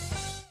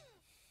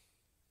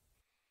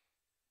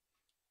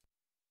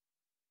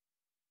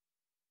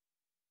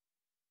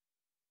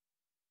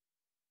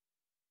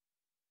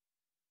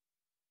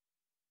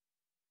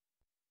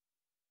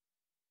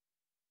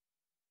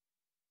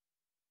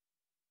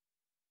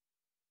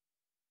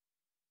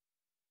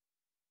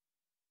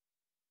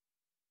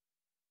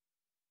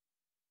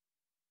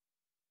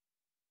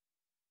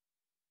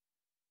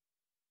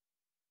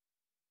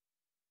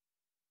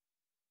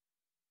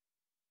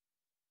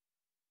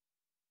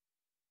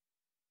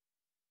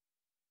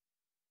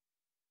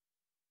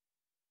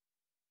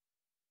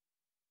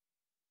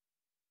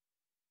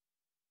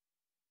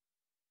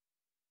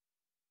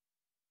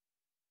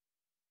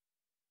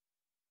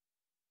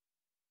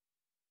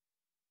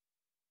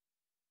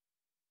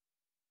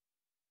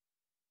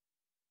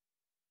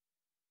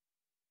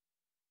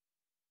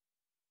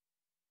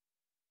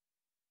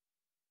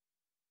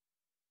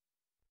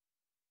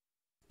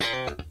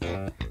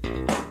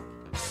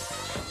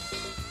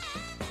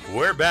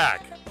 We're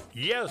back.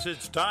 Yes,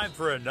 it's time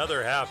for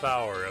another half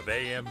hour of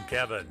AM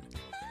Kevin.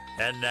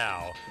 And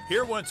now,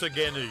 here once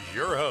again is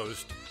your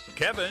host,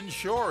 Kevin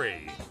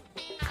Shorey.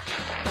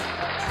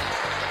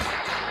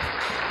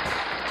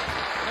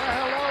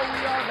 Hello, we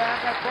are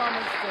back. I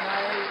promised,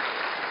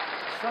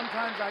 and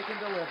sometimes I can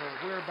deliver.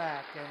 We're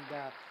back,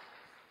 and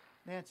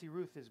Nancy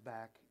Routh is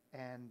back.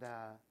 And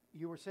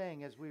you were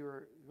saying as we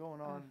were going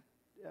on,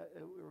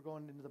 we were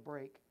going into the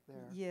break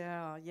there.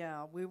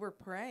 Yeah. We were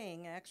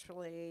praying,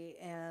 actually,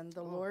 and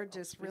the Lord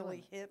just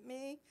really hit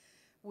me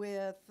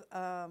with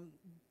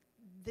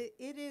it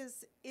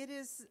is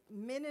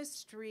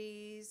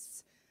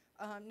ministries.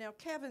 Now,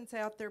 Kevin's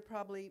out there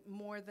probably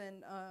more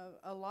than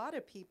a lot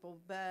of people,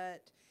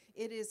 but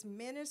It is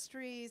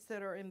ministries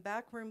that are in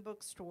backroom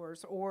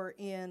bookstores or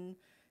in,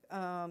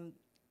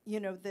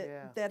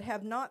 that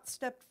have not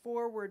stepped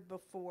forward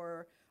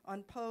before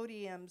on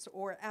podiums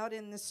or out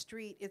in the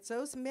street. It's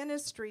those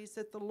ministries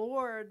that the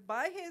Lord,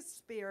 by His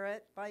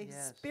Spirit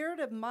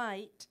of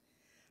might,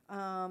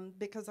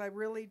 because I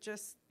really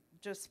just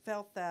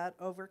felt that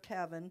over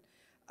Kevin.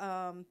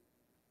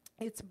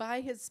 It's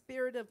by His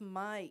Spirit of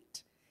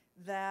might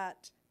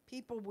that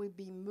people will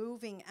be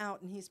moving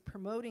out, and He's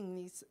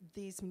promoting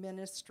these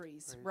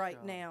ministries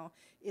now.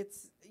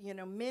 It's,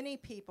 many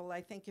people,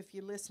 I think if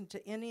you listen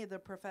to any of the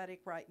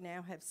prophetic right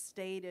now, have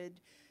stated,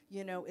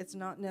 it's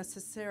not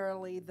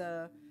necessarily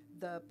the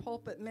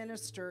pulpit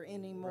minister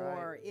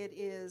anymore. Right.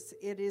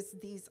 It is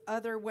these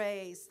other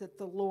ways that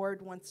the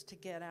Lord wants to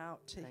get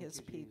out to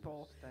His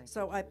people.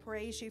 So I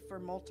praise You for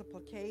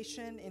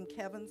multiplication in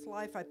Kevin's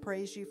life. I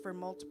praise You for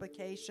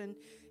multiplication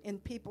in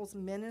people's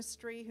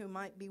ministry who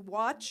might be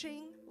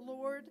watching,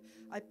 Lord.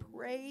 I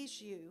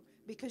praise You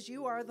because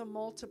You are the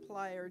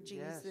multiplier,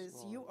 Jesus.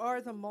 Yes, You are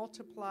the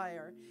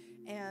multiplier.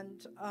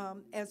 And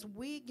as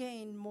we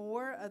gain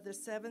more of the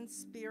seven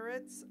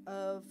spirits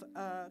of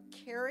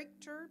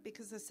character,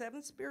 because the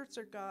seven spirits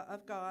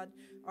of God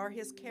are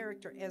His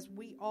character, as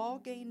we all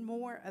gain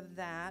more of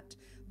that,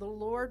 the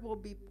Lord will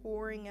be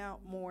pouring out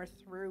more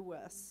through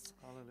us.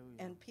 Hallelujah.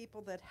 And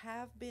people that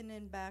have been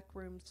in back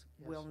rooms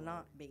will Lord.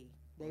 not be.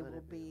 They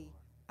will be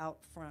out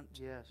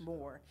front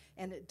more.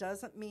 And it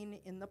doesn't mean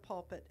in the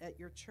pulpit at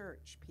your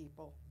church,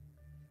 people,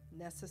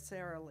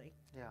 necessarily.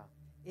 Yeah.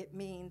 It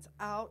means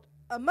out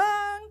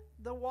among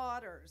the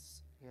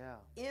waters. Yeah.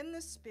 In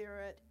the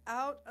Spirit,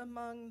 out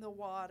among the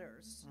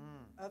waters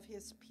of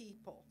His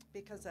people,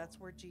 because that's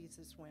where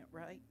Jesus went,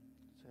 right?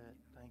 That's it.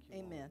 Thank you,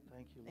 Amen. Lord.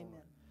 Thank you, Lord.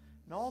 Amen.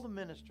 And all the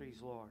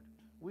ministries, Lord,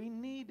 we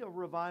need a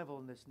revival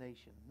in this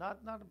nation. Not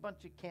a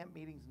bunch of camp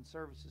meetings and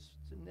services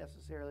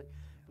necessarily,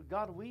 but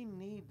God, we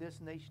need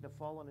this nation to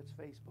fall on its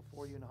face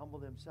before You and humble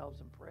themselves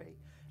and pray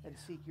and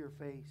seek Your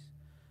face.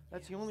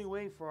 That's the only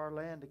way for our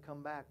land to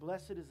come back.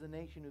 Blessed is the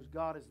nation whose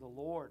God is the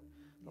Lord,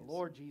 the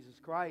Lord Jesus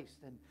Christ.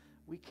 And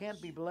we can't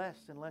be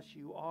blessed unless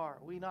You are.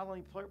 We not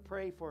only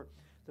pray for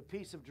the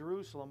peace of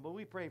Jerusalem, but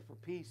we pray for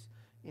peace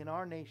in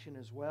our nation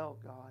as well,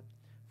 God.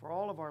 For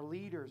all of our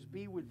leaders,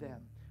 be with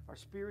them. Our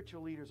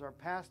spiritual leaders, our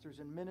pastors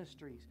and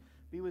ministries.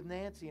 Be with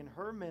Nancy and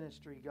her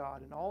ministry,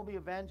 God, and all the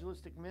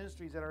evangelistic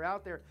ministries that are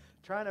out there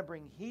trying to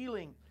bring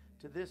healing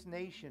to this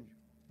nation.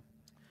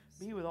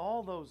 Be with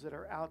all those that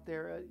are out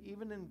there,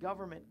 even in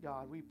government,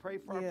 God. We pray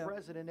for our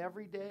president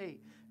every day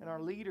and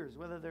our leaders,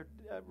 whether they're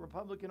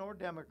Republican or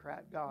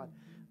Democrat, God,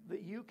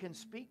 that You can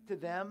speak to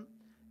them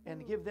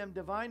and give them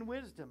divine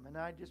wisdom. And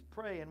I just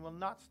pray and will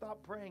not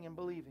stop praying and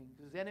believing.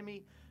 Because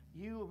enemy,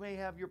 You may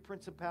have your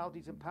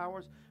principalities and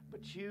powers,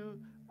 but You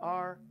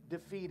are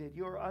defeated.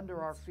 You are under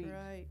our feet.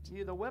 Right.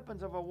 The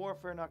weapons of our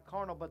warfare are not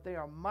carnal, but they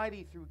are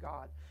mighty through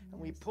God.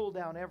 And we pull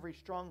down every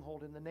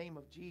stronghold in the name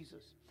of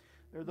Jesus.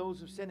 There are those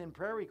who send in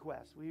prayer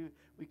requests.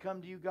 We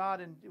come to You, God,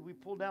 and we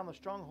pull down the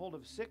stronghold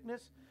of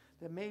sickness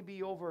that may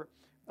be over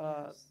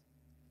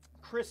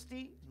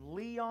Christy and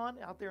Leon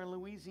out there in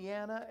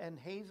Louisiana, and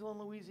Hazel in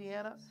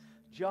Louisiana,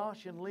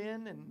 Josh and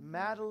Lynn and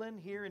Madeline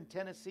here in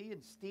Tennessee,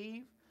 and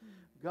Steve.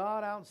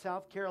 God out in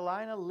South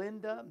Carolina,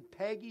 Linda and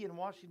Peggy in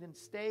Washington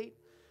State,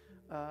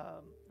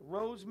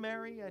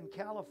 Rosemary in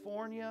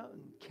California,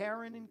 and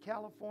Karen in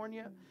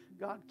California,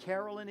 God,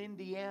 Carol in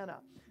Indiana.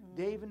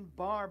 Dave and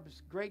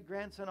Barb's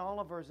great-grandson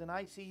Oliver's in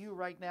ICU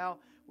right now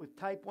with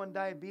type 1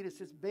 diabetes.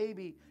 This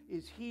baby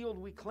is healed.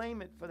 We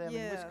claim it for them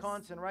in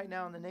Wisconsin right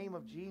now in the name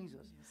of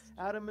Jesus.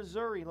 Out of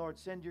Missouri, Lord,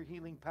 send Your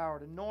healing power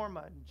to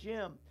Norma and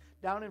Jim.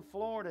 Down in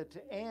Florida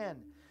to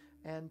Ann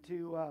and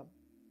to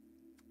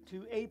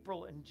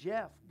April and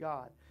Jeff,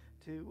 God.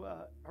 To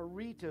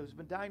Arita, who's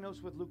been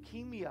diagnosed with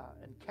leukemia.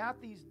 And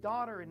Kathy's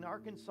daughter in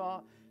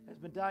Arkansas has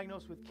been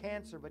diagnosed with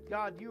cancer. But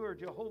God, You are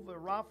Jehovah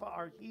Rapha,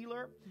 our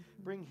healer.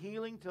 Bring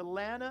healing to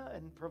Lana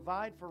and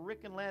provide for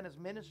Rick and Lana's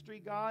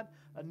ministry, God,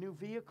 a new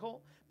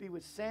vehicle. Be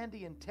with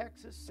Sandy in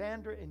Texas,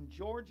 Sandra in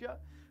Georgia.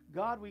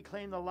 God, we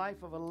claim the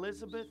life of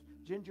Elizabeth.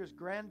 Ginger's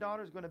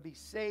granddaughter is going to be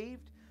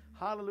saved.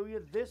 Hallelujah.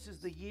 This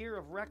is the year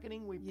of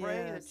reckoning. We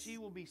pray that she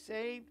will be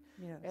saved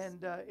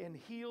and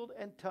healed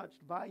and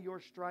touched by Your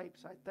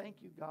stripes. I thank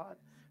You, God.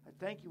 I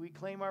thank You. We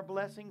claim our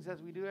blessings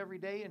as we do every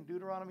day in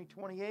Deuteronomy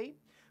 28.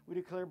 We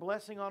declare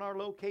blessing on our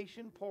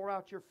location. Pour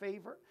out Your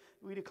favor.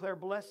 We declare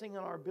blessing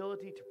on our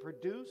ability to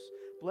produce.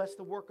 Bless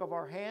the work of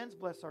our hands.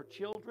 Bless our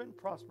children.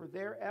 Prosper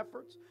their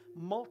efforts.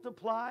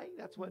 Multiply.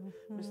 That's what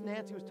Miss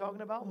Nancy was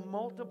talking about.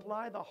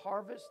 Multiply the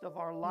harvest of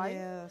our life.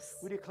 Yes.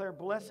 We declare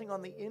blessing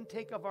on the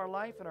intake of our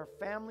life and our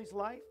family's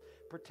life.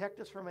 Protect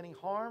us from any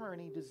harm or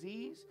any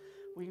disease.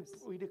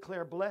 We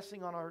declare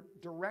blessing on our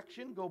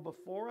direction. Go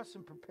before us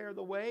and prepare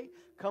the way.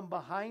 Come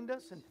behind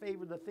us and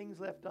favor the things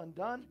left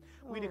undone.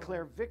 We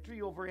declare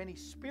victory over any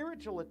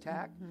spiritual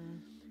attack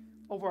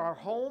over our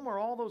home or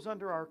all those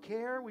under our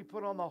care. We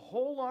put on the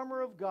whole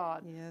armor of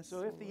God. Yes,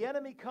 so if the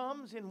enemy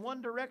comes in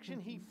one direction,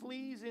 he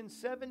flees in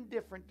 7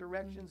 different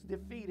directions,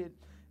 defeated.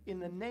 in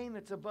the name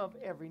that's above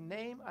every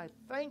name. I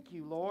thank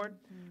you, Lord,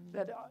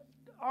 that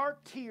our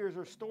tears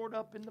are stored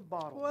up in the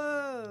bottles.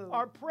 Whoa.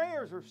 Our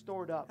prayers are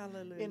stored up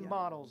Hallelujah. in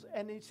bottles.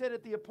 And he said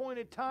at the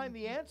appointed time,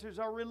 the answers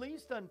are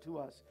released unto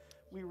us.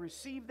 We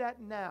receive that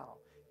now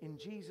in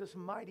Jesus'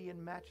 mighty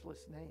and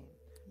matchless name.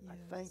 I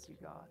thank you,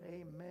 God.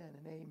 Amen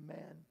and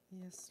amen.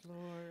 Yes,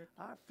 Lord.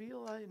 I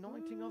feel the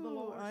anointing of the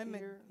Lord I'm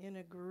here. in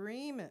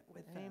agreement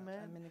with that. Amen.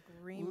 I'm in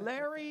agreement.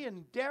 Larry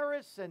and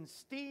Darius and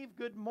Steve,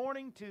 good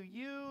morning to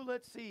you.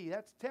 Let's see.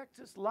 That's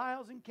Texas.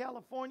 Lyle's in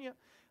California.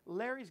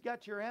 Larry's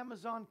got your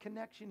Amazon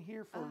connection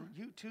here for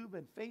YouTube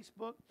and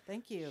Facebook.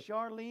 Thank you.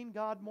 Charlene,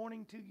 God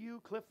morning to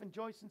you. Cliff and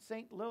Joyce in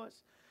St.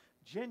 Louis.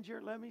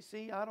 Ginger, let me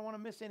see. I don't want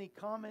to miss any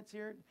comments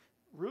here.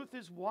 Ruth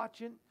is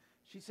watching.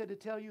 She said to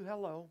tell you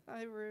hello.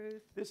 Hi,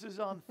 Ruth. This is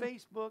on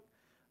Facebook.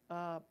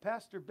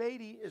 Pastor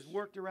Beatty has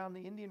worked around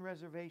the Indian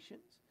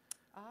reservations.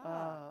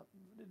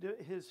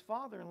 His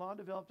father-in-law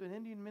developed an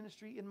Indian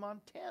ministry in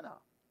Montana.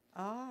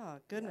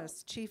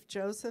 Goodness. Yeah. Chief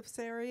Joseph's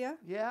area?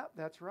 Yeah,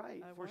 that's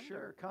right, for wonder.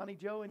 sure. Connie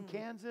Joe in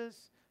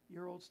Kansas,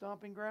 your old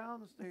stomping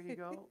grounds. There you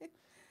go.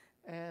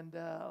 And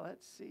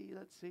let's see.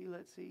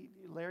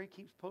 Larry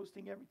keeps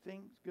posting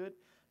everything. It's good.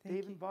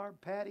 Dave and Barb,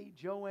 Patty,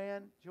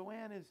 Joanne.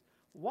 Joanne is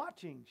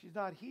watching. She's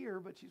not here,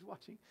 but she's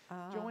watching.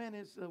 Joanne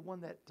is the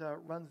one that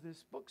runs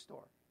this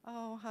bookstore.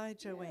 Oh, hi,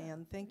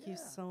 Joanne. Thank you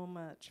so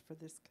much for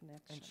this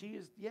connection. And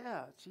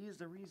she is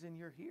the reason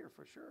you're here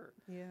for sure.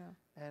 Yeah.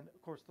 And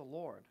of course the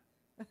Lord.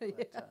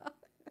 But,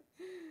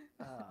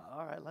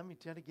 all right, let me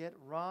try to get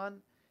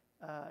Ron.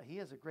 He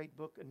has a great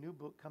book, a new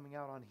book coming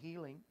out on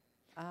healing.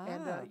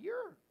 And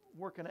you're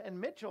working, and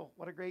Mitchell,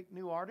 what a great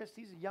new artist.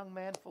 He's a young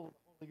man full of the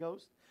Holy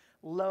Ghost.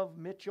 Love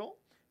Mitchell.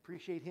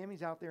 Appreciate him.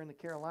 He's out there in the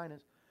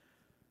Carolinas.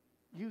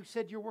 You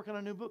said you're working on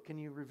a new book. Can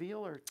you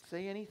reveal or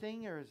say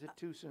anything, or is it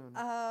too soon?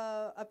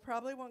 I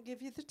probably won't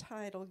give you the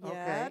title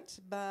yet,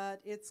 but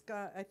it's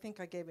got, I think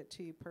I gave it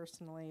to you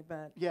personally,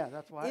 but yeah,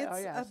 that's why I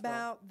asked. It's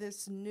about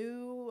this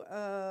new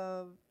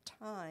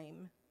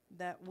time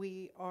that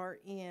we are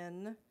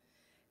in,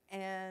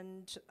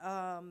 and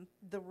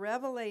the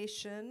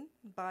revelation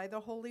by the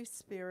Holy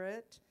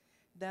Spirit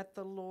that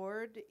the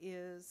Lord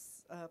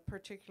is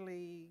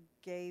particularly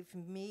gave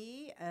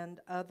me and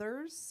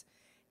others,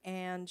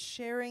 and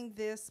sharing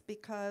this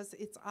because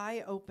it's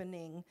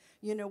eye-opening.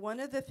 You know, one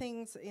of the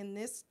things in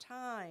this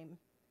time,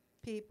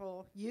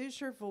 people, use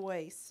your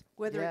voice,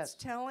 whether it's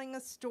telling a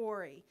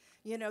story.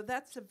 You know,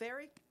 that's a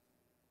very,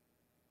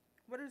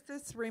 what does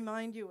this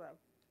remind you of?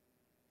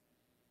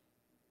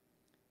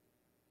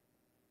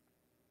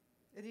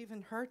 It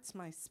even hurts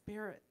my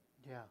spirit.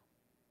 Yeah.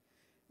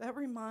 That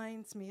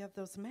reminds me of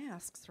those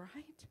masks,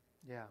 right?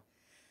 Yeah.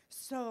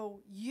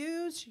 So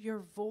use your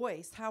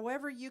voice,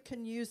 however you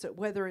can use it,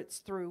 whether it's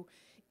through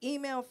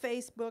email,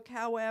 Facebook,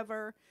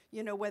 however,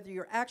 you know, whether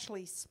you're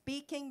actually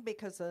speaking,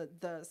 because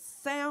the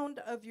sound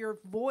of your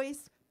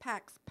voice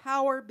packs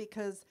power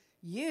because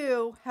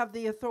you have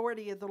the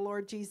authority of the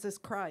Lord Jesus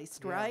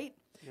Christ, right?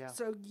 Yeah.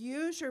 So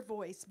use your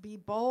voice, be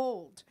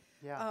bold.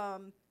 Yeah.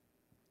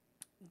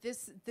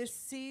 This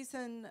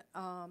season,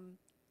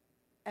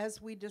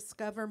 as we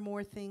discover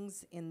more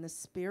things in the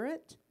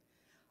Spirit,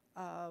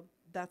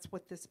 that's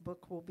what this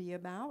book will be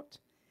about,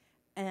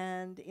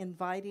 and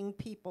inviting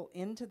people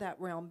into that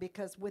realm,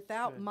 because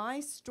without my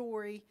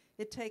story,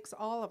 it takes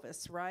all of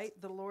us, right?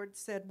 The Lord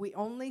said we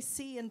only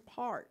see in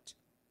part.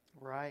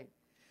 Right.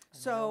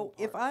 So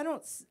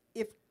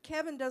if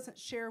Kevin doesn't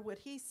share what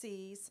he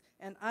sees,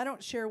 and I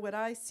don't share what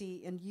I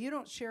see, and you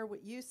don't share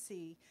what you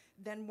see,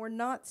 then we're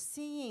not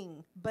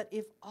seeing. But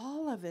if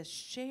all of us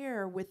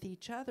share with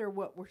each other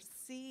what we're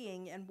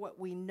seeing and what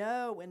we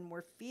know and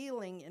we're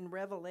feeling in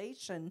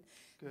Revelation,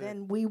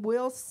 then we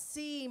will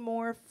see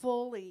more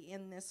fully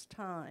in this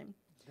time.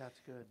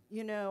 That's good.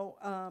 You know,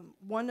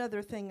 one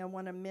other thing I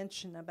want to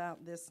mention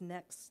about this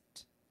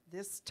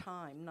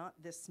time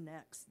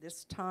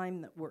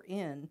that we're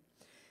in,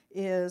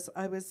 is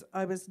I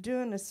was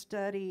doing a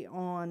study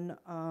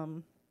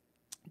on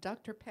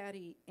Dr.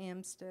 Patty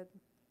Amstead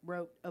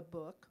wrote a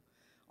book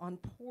on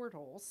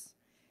portals,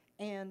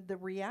 and the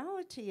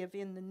reality of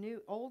in the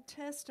New Old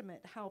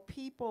Testament how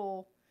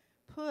people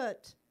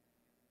put,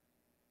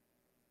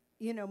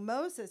 you know,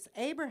 Moses,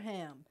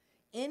 Abraham,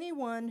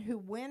 anyone who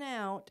went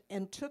out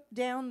and took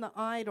down the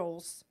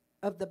idols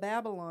of the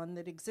Babylon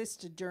that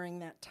existed during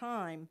that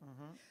time,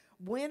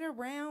 went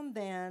around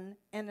then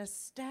and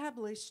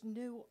established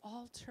new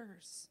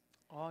altars.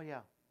 Oh, yeah.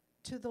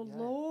 To the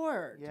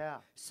Lord. Yeah.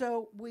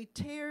 So we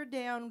tear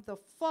down the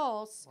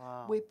false,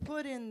 we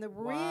put in the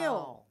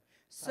real.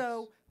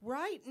 So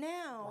right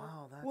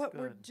now, what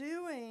we're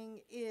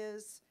doing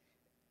is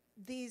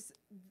these,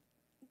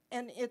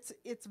 and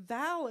it's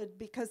valid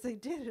because they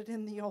did it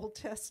in the Old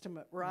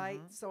Testament,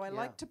 right? So I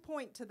like to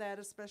point to that,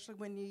 especially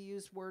when you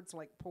use words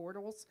like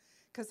portals,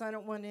 because I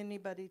don't want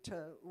anybody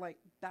to like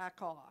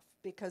back off,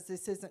 because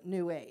this isn't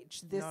New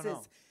Age. This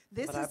is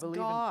but I believe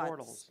God's. in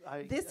portals.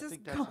 I think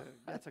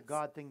that's a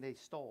God thing they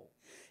stole.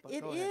 But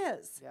it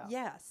is,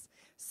 yes.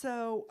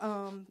 So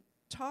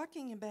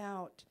talking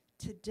about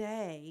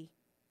today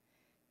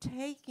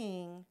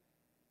taking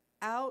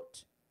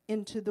out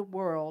into the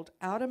world,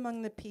 out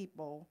among the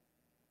people,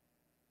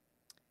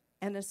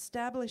 and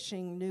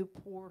establishing new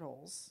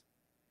portals.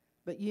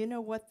 But you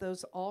know what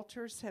those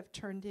altars have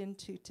turned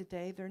into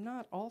today? They're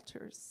not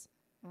altars.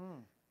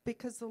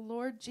 Because the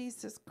Lord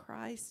Jesus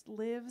Christ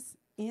lives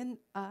in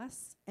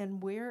us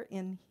and we're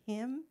in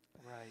him.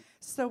 Right.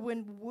 So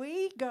when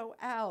we go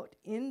out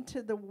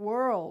into the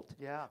world,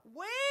 Yeah.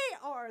 we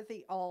are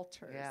the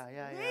altars.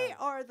 Yeah. We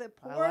are the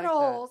I like that.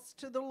 portals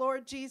to the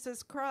Lord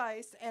Jesus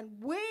Christ,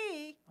 and we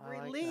I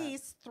like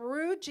release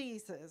through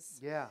Jesus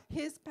Yeah.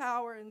 his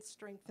power and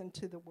strength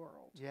into the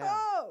world. Yeah.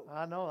 Oh!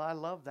 I know. I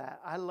love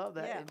that. I love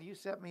that. Yeah. And you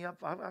set me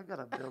up. I've got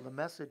to build a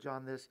message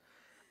on this,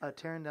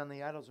 tearing down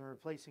the idols and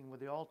replacing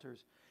with the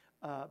altars,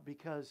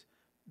 because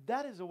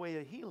that is a way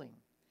of healing.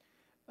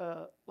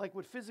 Like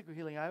with physical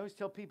healing, I always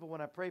tell people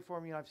when I pray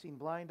for them, I've seen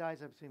blind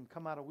eyes, I've seen them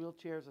come out of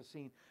wheelchairs, I've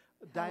seen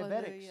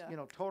diabetics,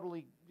 Hallelujah.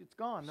 totally, it's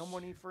gone, no more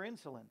need for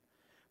insulin.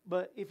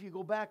 But if you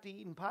go back to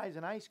eating pies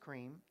and ice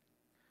cream,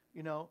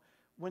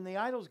 when the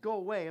idols go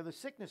away or the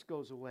sickness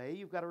goes away,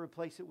 you've got to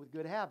replace it with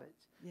good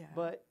habits. Yeah.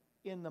 But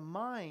in the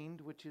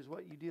mind, which is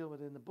what you deal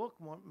with in the book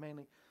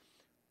mainly,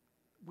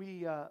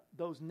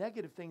 those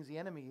negative things, the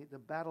enemy, the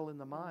battle in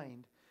the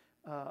mind,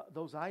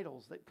 those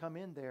idols that come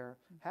in there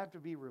have to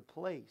be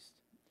replaced.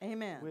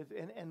 Amen.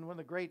 And one of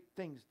the great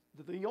things,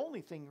 the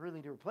only thing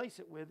really to replace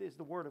it with is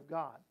the Word of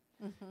God.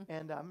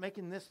 And I'm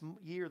making this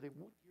year the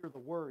year of the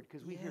Word,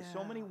 because we hear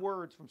so many Yeah.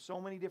 words from so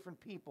many different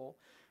people,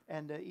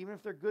 and even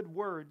if they're good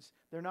words,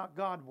 they're not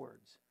God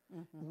words.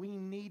 We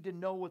need to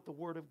know what the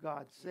Word of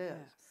God says.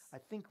 Yes. I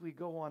think we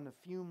go on the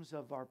fumes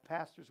of our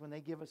pastors when they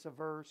give us a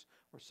verse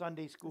or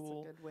Sunday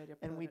school, That's a good way to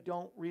and put we it.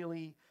 don't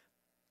really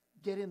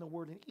get in the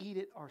Word and eat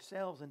it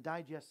ourselves and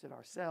digest it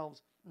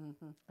ourselves.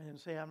 And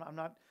say, I'm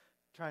not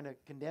trying to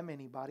condemn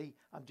anybody.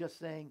 I'm just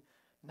saying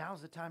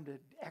now's the time to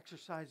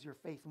exercise your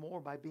faith more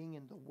by being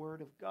in the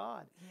Word of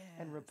God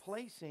and Yes.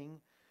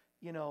 replacing,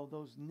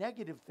 those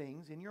negative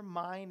things in your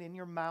mind, in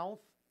your mouth,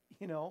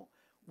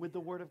 with the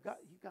Word of God.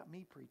 You got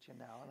me preaching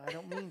now, and I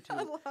don't mean to.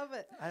 I love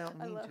it. I don't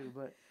mean love to, it.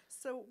 but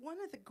So one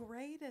of the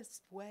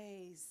greatest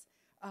ways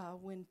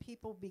when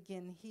people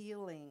begin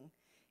healing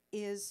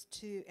is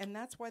to, and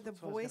that's why the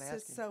That's what I was voice gonna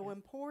is ask you, so yeah.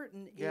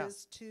 important, Yeah.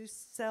 is to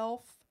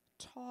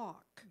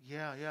self-talk.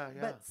 yeah.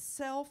 But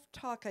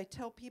self-talk, I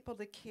tell people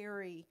to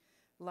carry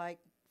like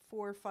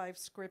 4 or 5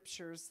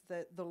 scriptures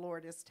that the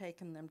Lord has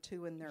taken them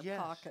to in their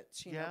Yes.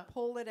 pockets. Yeah.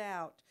 Pull it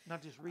out.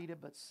 Not just read it,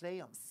 but say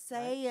them.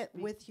 Say it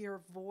with your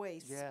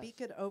voice. Yes.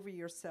 Speak it over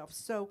yourself.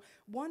 So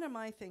one of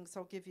my things,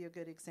 I'll give you a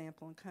good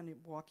example and kind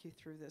of walk you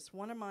through this.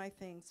 One of my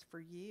things for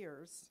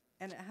years,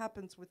 and it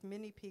happens with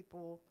many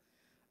people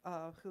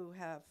who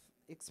have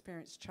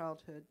experienced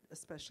childhood,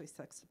 especially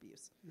sex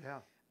abuse.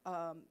 Yeah.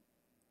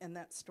 And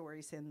that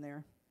story's in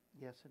there.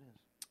 Yes, it is.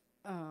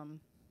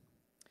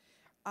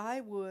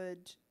 I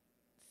would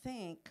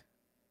think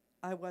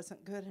I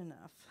wasn't good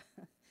enough.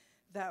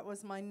 That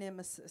was my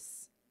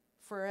nemesis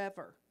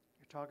forever.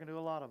 You're talking to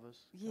a lot of us.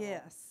 so-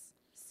 Yes.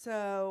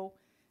 So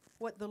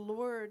what the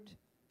Lord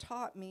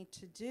taught me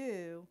to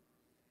do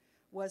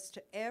was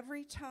to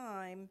every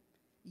time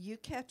you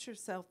catch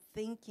yourself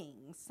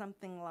thinking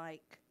something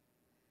like,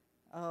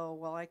 oh,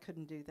 well, I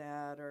couldn't do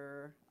that,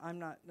 or I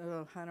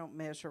don't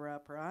measure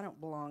up, or I don't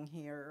belong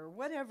here, or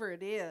whatever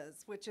it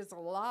is, which is a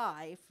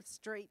lie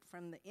straight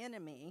from the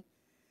enemy,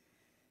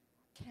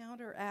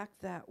 counteract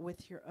that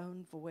with your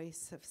own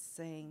voice of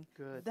saying,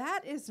 Good.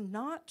 that is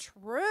not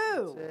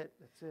true.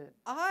 That's it.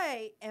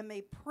 I am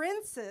a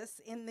princess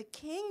in the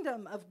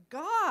kingdom of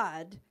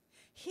God.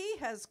 He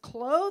has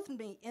clothed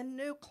me in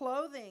new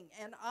clothing,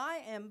 and I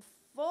am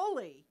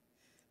fully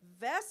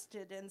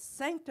vested and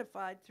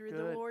sanctified through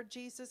the Good. Lord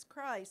Jesus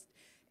Christ.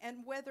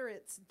 And whether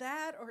it's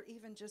that or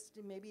even just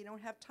maybe you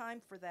don't have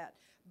time for that,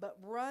 but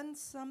run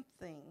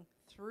something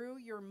through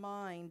your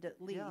mind at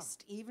Yeah.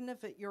 least, even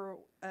if you're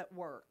at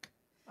work,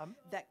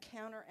 that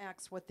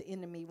counteracts what the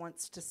enemy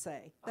wants to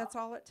say. That's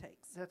all it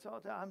takes. That's all.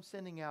 I'm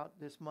sending out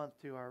this month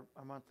to our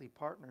monthly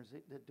partners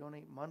that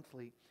donate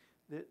monthly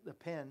the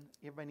pen.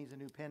 Everybody needs a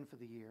new pen for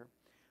the year.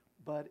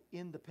 But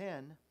in the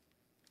pen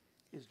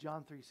is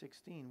John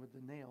 3:16 with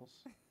the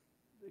nails,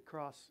 the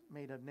cross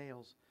made of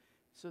nails,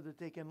 so that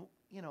they can,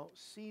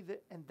 see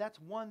that. And that's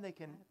one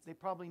they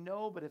probably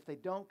know, but if they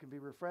don't, can be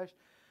refreshed.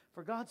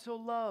 For God so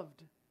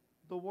loved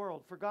the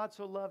world. For God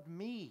so loved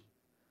me.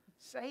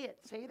 Say it.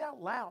 Say it out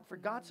loud. For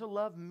God so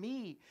loved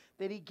me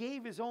that he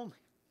gave his only.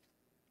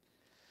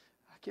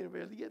 I can't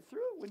barely get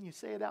through it when you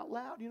say it out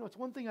loud. It's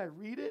one thing I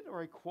read it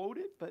or I quote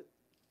it, but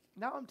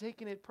now I'm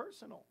taking it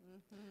personal.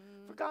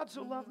 For God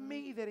so loved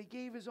me that he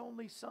gave his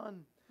only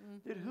son,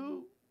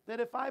 that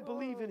if I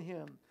believe in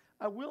him,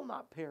 I will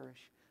not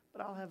perish,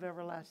 but I'll have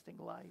everlasting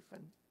life.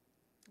 And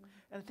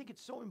I think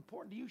it's so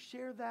important. Do you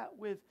share that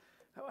with,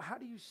 how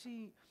do you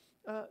see,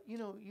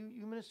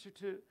 you minister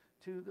to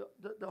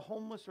the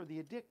homeless or the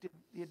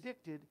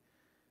addicted.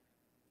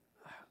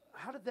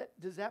 how did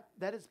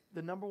that is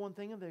the number one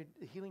thing of the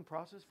healing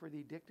process for the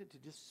addicted, to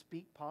just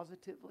speak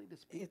positively, to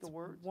speak It's the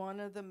words? one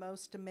of the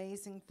most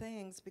amazing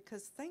things,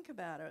 because think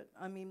about it.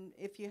 I mean,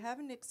 if you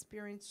haven't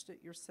experienced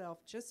it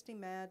yourself, just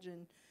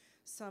imagine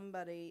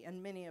somebody,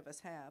 and many of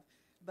us have,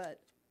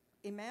 but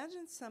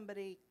imagine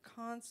somebody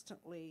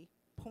constantly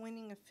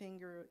pointing a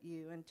finger at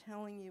you and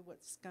telling you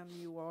what scum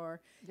you are.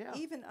 Yeah.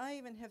 I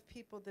even have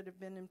people that have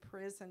been in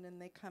prison,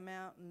 and they come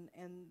out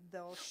and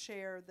they'll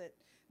share that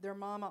their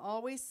mama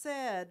always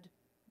said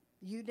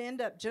you'd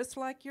end up just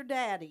like your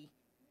daddy.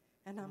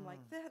 And I'm like,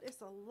 that is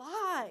a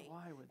lie.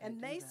 Why would they and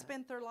do they that?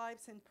 spent their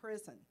lives in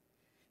prison.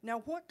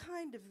 Now,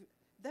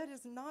 that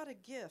is not a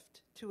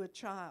gift to a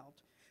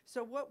child.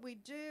 So what we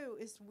do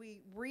is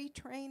we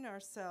retrain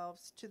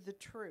ourselves to the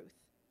truth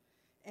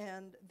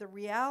and the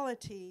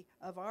reality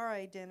of our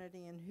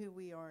identity and who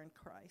we are in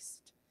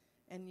Christ.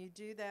 And you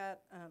do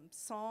that.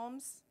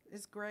 Psalms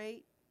is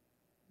great.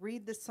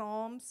 Read the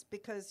Psalms,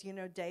 because,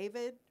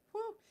 David,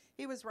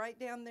 he was right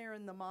down there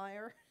in the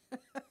mire.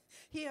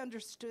 He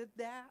understood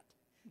that,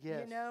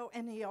 Yes.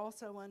 and he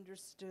also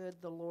understood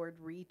the Lord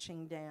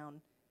reaching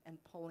down and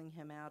pulling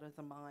him out of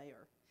the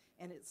mire.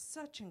 And it's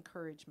such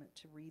encouragement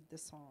to read the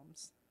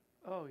Psalms.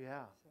 Oh,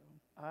 yeah.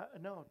 So.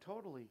 No,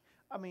 totally.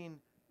 I mean,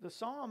 the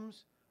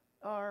Psalms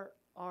are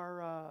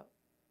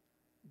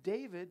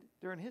David,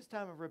 during his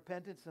time of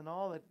repentance and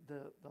all that,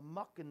 the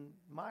muck and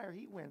mire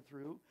he went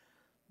through,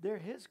 they're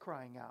his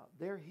crying out.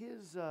 They're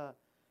his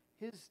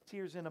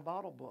tears in a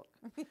bottle book.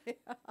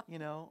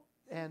 Yeah.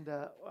 And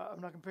I'm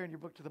not comparing your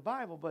book to the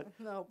Bible, but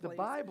No, the please.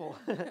 Bible,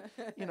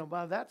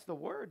 that's the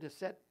word it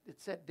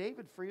set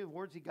David free, the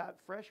words he got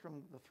fresh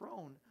from the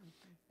throne.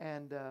 Mm-hmm.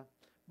 And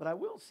but I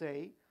will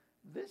say,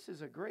 this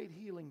is a great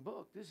healing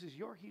book. This is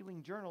your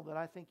healing journal that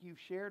I think you've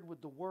shared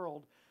with the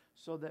world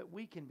so that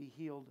we can be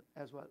healed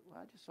as well.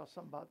 I just saw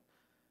something about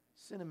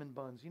cinnamon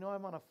buns.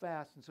 I'm on a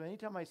fast, and so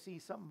anytime I see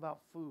something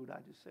about food, I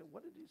just say,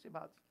 what did you say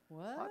about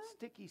What? hot,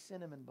 sticky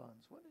cinnamon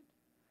buns?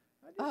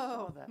 I just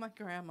saw that. My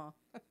grandma.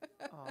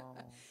 Oh. Were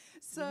you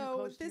So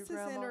close to this your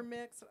is grandma?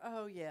 intermixed.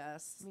 Oh,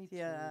 yes. Me too.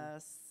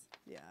 Yes.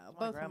 Yeah. My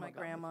Both of grandma my got me through.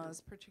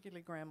 grandmas,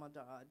 particularly Grandma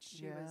Dodge.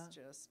 She was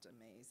Yeah. just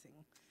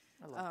amazing.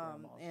 I love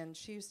grandmas. And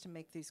she used to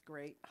make these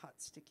great hot,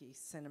 sticky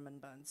cinnamon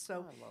buns. So I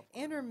love grandmas.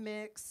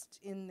 intermixed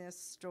in this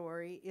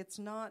story, it's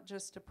not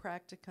just a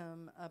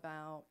practicum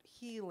about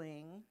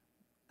healing.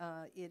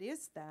 It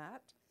is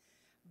that.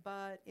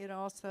 But it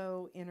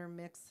also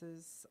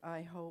intermixes,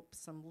 I hope,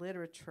 some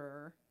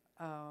literature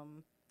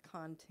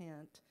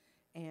content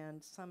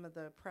and some of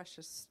the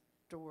precious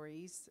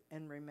stories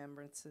and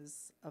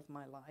remembrances of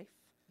my life.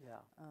 Yeah.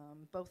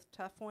 Both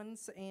tough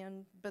ones,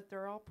 but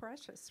they're all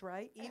precious,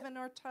 right? Even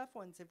our tough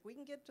ones. If we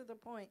can get to the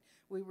point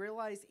we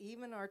realize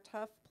even our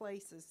tough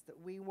places that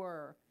we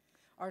were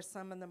are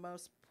some of the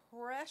most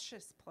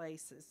precious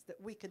places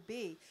that we could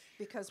be,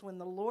 because when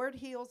the Lord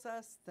heals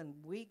us, then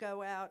we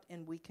go out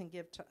and we can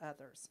give to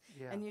others.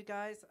 Yeah. And you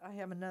guys, I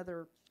have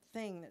another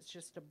thing that's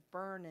just a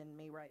burn in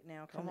me right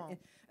now. Come on.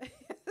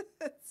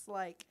 It's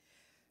like,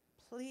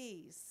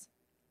 please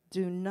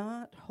do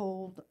not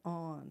hold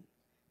on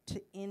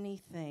to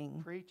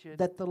anything Preach it.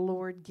 that the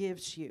Lord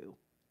gives you.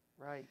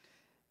 Right.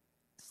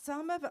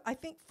 Some of it, I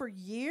think for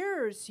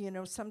years,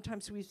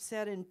 sometimes we've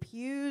sat in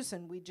pews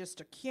and we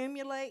just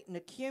accumulate and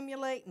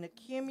accumulate and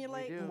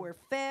accumulate, We and do. we're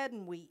fed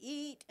and we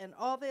eat and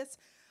all this.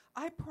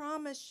 I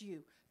promise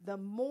you, the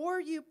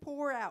more you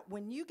pour out,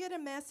 when you get a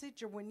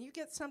message or when you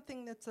get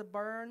something that's a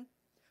burn,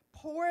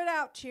 pour it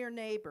out to your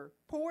neighbor.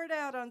 Pour it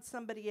out on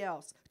somebody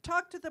else.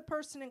 Talk to the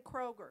person in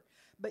Kroger.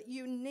 But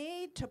you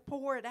need to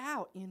pour it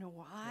out. You know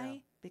why? Yeah.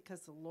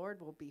 Because the Lord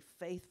will be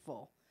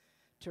faithful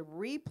to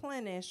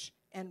replenish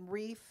and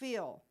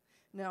refill.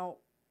 Now,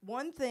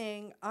 one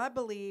thing I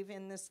believe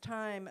in this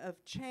time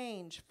of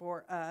change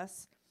for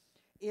us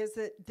is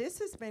that this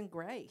has been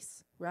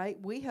grace, right?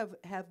 We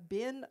have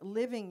been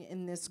living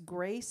in this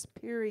grace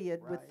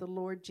period with Right. the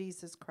Lord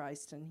Jesus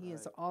Christ, and He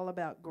is Right. all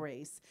about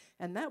grace,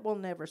 and that will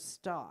never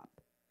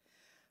stop.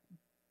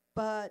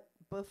 But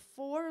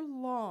before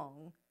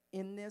long,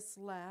 in this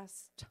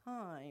last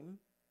time,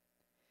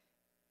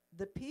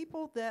 the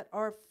people that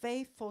are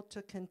faithful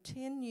to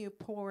continue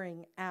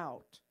pouring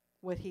out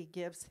what He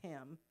gives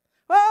him,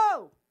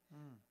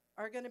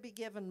 are going to be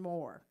given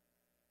more.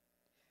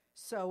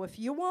 So if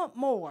you want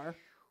more,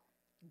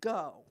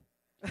 go.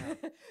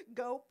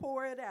 Go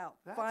pour it out.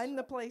 Find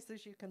the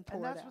places you can pour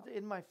And it that's out. what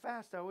in my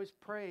fast, I always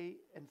pray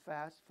and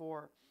fast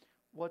for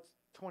what's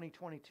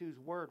 2022's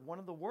word. One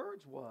of the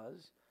words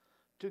was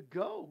to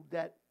go,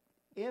 that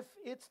if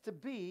it's to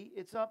be,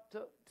 it's up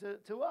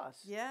to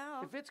us.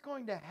 Yeah. If it's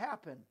going to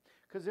happen,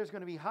 because there's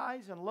going to be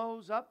highs and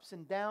lows, ups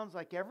and downs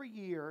like every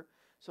year.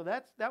 So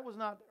that was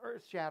not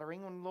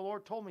earth-shattering. When the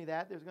Lord told me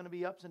that, there's going to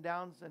be ups and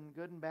downs and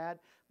good and bad.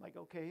 I'm like,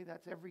 okay,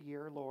 that's every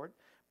year, Lord.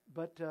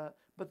 But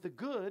the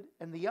good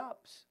and the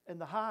ups and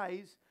the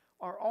highs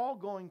are all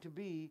going to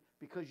be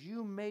because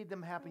you made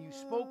them happen. You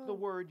spoke the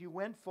word. You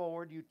went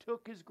forward. You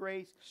took His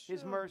grace, His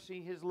Sure.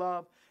 mercy, His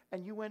love,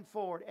 and you went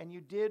forward. And you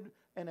did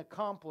and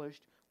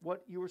accomplished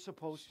what you were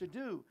supposed to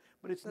do.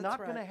 But it's That's not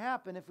going to right.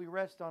 happen if we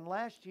rest on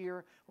last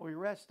year or we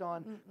rest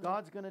on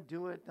God's going to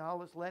do it. Now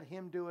let's let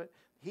him do it.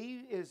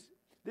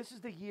 This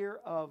is the year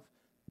of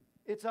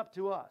it's up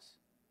to us,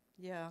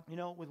 Yeah.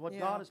 with what Yeah.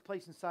 God has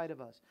placed inside of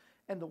us.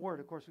 And the Word,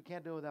 of course, we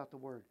can't do it without the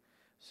Word.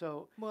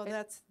 So, Well, and,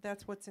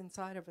 that's what's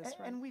inside of us,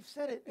 right? and we've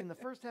said it in the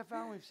first half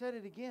hour. We've said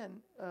it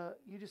again.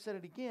 You just said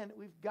it again.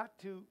 We've got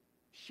to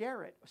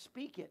share it,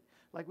 speak it.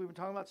 Like we've been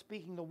talking about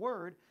speaking the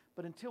Word.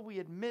 But until we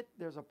admit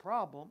there's a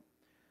problem,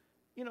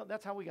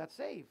 that's how we got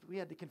saved. We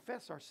had to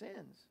confess our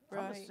sins. I'm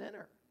a Right.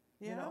 sinner.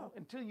 Yeah.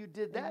 Until you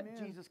did that,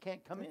 Amen. Jesus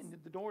can't come in.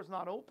 The door's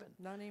not open.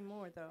 Not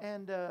anymore, though.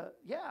 And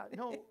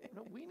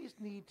we just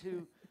need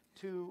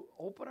to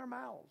open our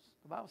mouths.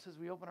 The Bible says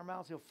we open our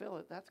mouths, He'll fill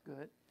it. That's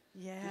good.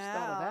 Yeah. Just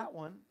thought of that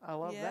one. I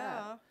love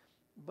that.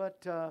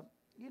 But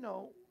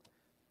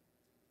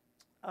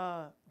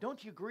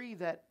don't you agree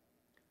that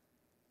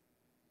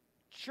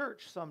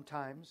church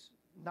sometimes,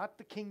 not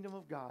the kingdom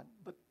of God,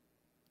 but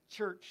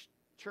church.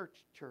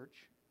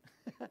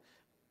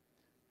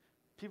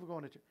 People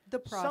going to church. The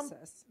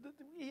process.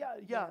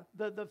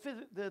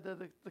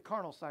 The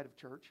carnal side of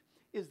church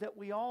is that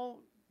we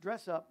all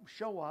dress up,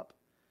 show up,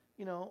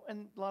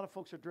 and a lot of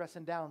folks are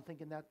dressing down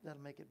thinking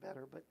that'll make it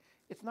better, but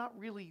it's not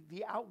really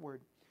the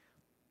outward.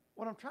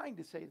 What I'm trying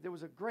to say, there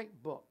was a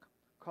great book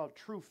called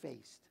True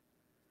Faced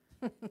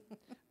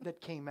that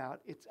came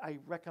out. I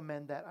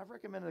recommend that. I've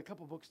recommended a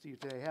couple books to you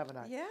today, haven't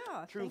I?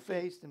 Yeah. True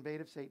Faced and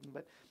Bait of Satan.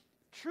 But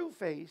True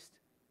Faced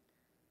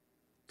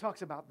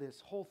talks about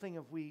this whole thing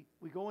of we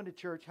go into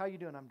church. How you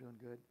doing? I'm doing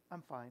good.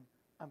 I'm fine.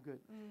 I'm good.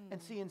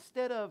 And see,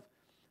 instead of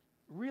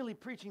really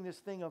preaching this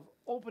thing of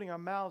opening our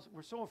mouths,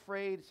 we're so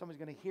afraid somebody's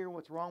going to hear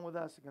what's wrong with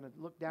us. They're going to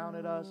look down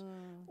at us.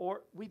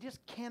 Or we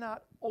just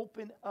cannot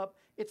open up.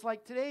 It's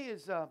like today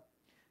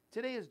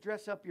is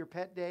Dress Up Your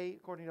Pet Day,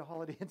 according to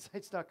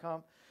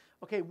holidayinsights.com.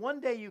 Okay, one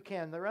day you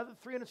can. The other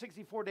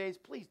 364 days,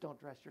 please don't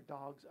dress your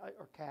dogs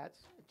or cats.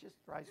 It just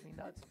drives me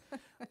nuts.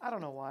 I don't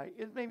know why.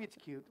 Maybe it's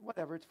cute.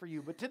 Whatever, it's for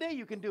you. But today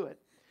you can do it.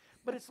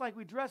 But it's like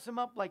we dress them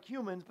up like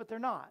humans, but they're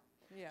not.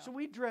 Yeah. So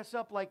we dress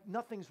up like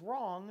nothing's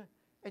wrong,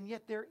 and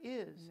yet there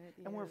is.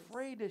 And we're is.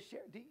 afraid to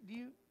share. Do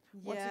you,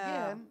 once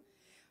Yeah. again,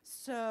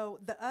 So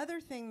the other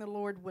thing the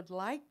Lord would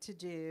like to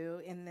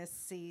do in this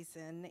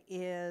season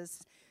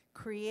is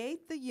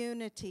create the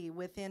unity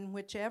within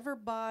whichever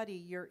body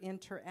you're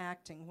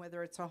interacting,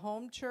 whether it's a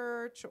home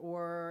church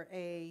or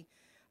a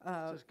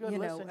Just good.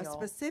 Listen, a y'all.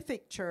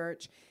 specific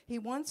church. He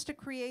wants to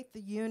create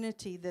the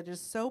unity that is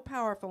so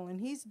powerful,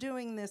 and he's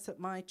doing this at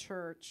my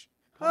church.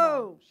 Come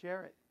on,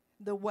 share it.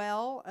 The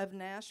Well of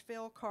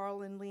Nashville,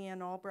 Carl and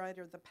Leanne Albright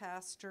are the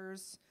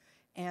pastors,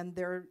 and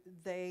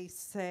they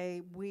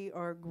say we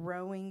are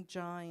growing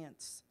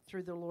giants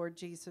through the Lord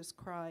Jesus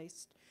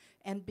Christ.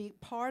 And be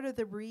part of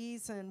the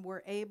reason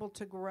we're able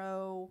to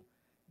grow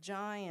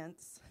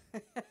giants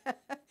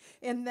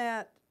in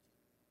that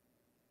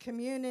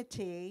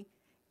community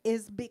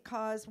is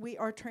because we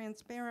are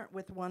transparent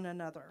with one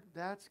another.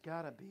 That's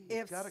got to be.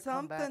 If Gotta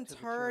come back to something's the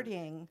church.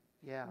 hurting,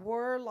 Yeah.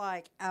 we're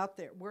like out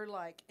there. We're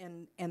like,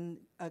 and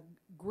a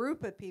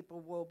group of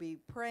people will be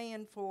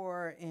praying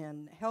for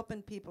and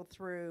helping people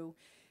through.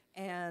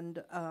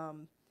 And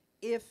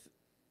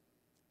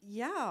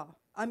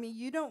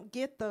you don't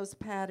get those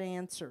pat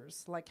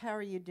answers like, how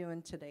are you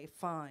doing today?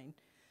 Fine.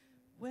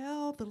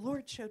 Well, the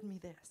Lord showed me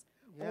this.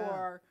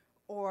 Yeah.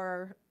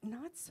 Or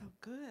not so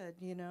good,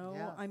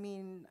 Yeah. I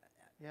mean,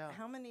 Yeah.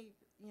 how many,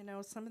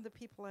 some of the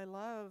people I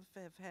love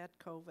have had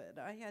COVID.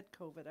 I had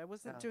COVID. I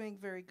wasn't Yeah. doing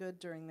very good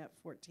during that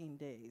 14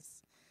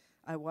 days.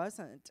 I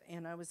wasn't,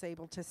 and I was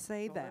able to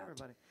say Told that.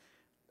 everybody.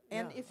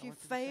 And Yeah, if I you want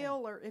you to say.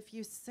 fail or if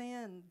you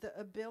sin,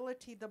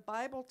 the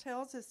Bible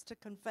tells us to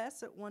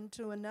confess it one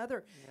to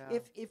another. Yeah.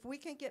 If we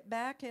can get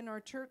back in our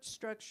church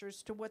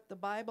structures to what the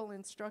Bible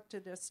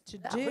instructed us to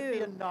That do, would be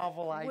a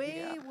novel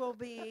idea. we will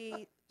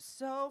be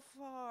so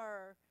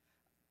far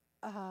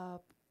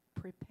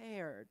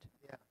prepared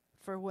Yeah.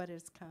 for what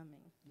is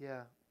coming.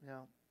 Yeah,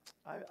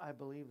 I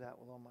believe that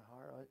with all my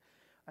heart.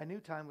 I knew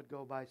time would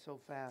go by so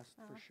fast,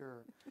 for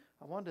sure.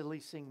 I wanted to at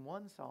least sing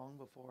one song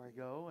before I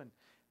go and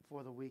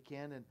for the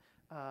weekend, and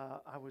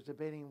I was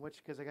debating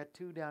because I got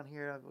two down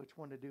here, which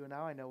one to do.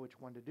 Now I know which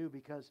one to do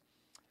because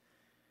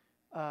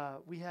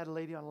we had a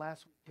lady on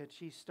last week that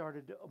she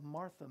started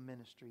Martha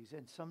Ministries,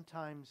 and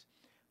sometimes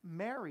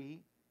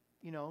Mary,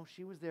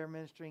 she was there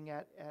ministering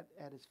at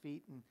his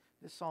feet, and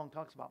this song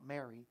talks about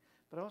Mary.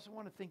 But I also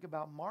want to think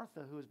about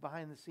Martha, who is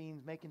behind the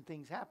scenes making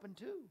things happen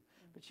too.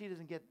 But she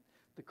doesn't get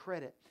the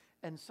credit.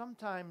 And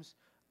sometimes,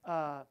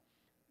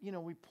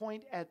 we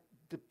point at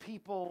the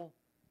people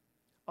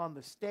on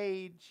the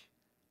stage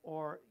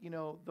or,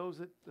 those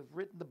that have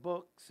written the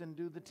books and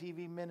do the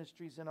TV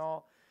ministries and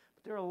all.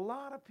 But there are a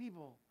lot of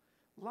people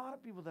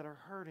that are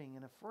hurting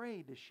and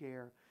afraid to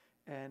share.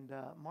 And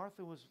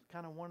Martha was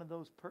kind of one of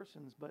those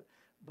persons.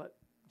 But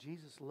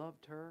Jesus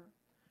loved her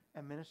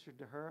and ministered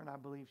to her. And I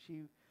believe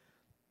she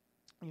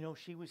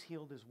was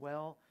healed as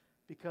well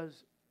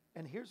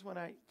and here's when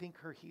I think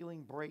her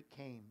healing break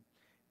came.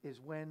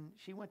 is when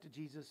she went to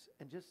Jesus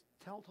and just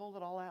told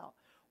it all out.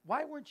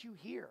 Why weren't you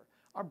here?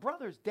 Our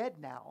brother's dead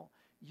now.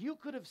 You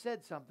could have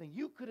said something.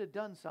 You could have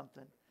done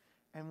something.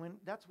 And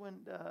that's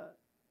when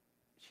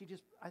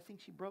I think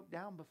she broke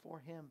down before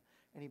him,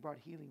 and he brought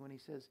healing when he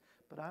says,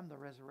 but I'm the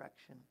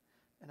resurrection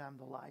and I'm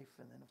the life.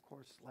 And then, of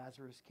course,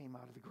 Lazarus came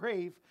out of the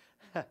grave.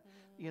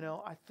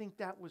 I think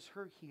that was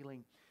her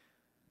healing.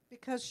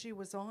 Because she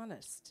was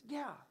honest.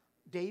 Yeah.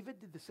 David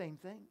did the same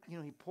thing.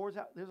 He pours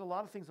out. There's a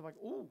lot of things I'm like,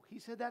 ooh, he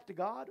said that to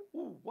God?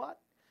 Ooh, what?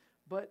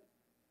 But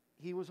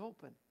he was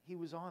open. He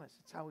was honest.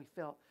 It's how he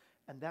felt.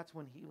 And that's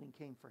when healing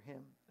came for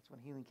him. That's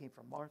when healing came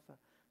for Martha,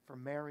 for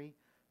Mary,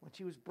 when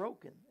she was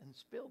broken and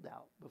spilled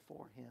out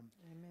before him.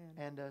 Amen.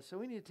 And so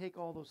we need to take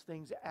all those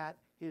things at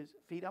his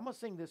feet. I'm going to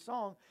sing this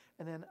song,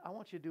 and then I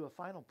want you to do a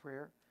final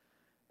prayer,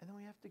 and then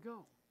we have to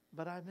go.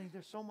 But I think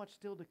there's so much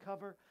still to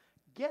cover.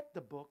 Get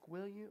the book,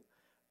 will you?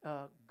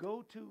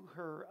 Go to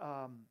her,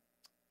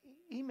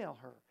 email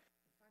her.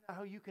 Find out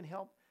how you can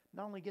help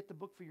not only get the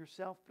book for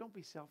yourself, don't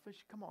be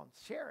selfish. Come on,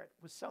 share it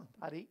with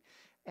somebody,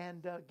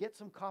 and get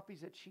some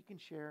copies that she can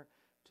share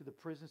to the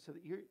prison. So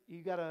that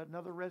you got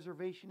another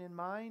reservation in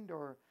mind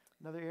or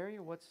another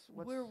area? What's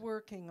We're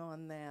working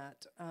on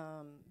that.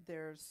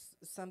 There's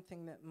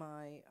something that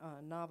my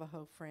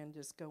Navajo friend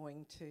is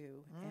going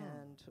to,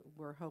 and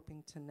we're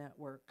hoping to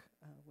network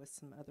with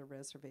some other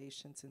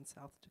reservations in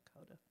South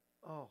Dakota.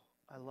 Oh,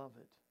 I love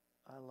it.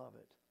 I love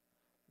it.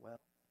 Well,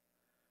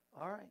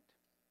 all right.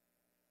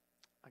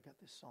 I got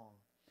this song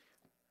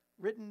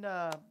written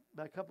by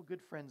a couple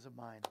good friends of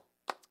mine,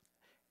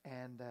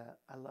 and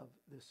I love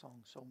this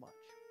song so much.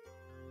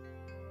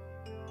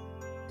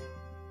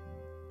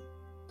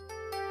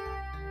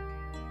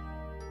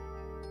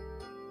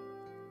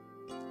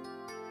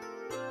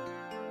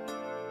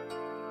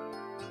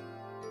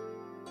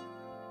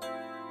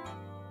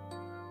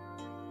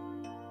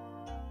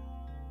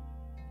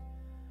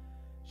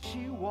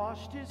 She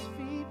washed his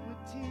feet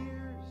with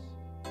tears,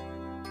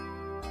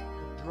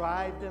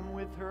 dried them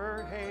with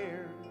her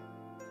hair.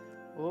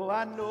 Oh,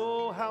 I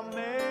know how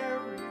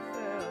Mary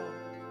felt.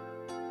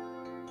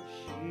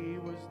 She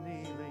was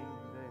kneeling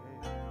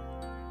there.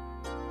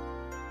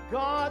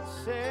 God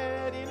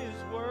said in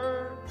his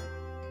word,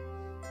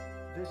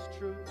 this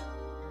truth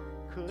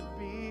could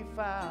be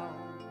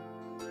found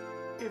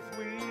if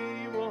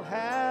we will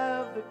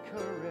have the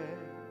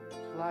courage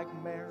like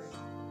Mary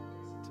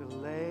to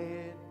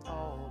lay it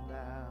all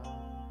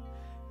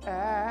down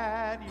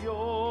at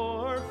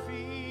your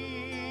feet.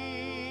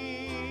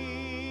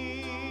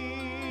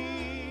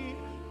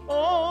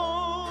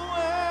 Oh,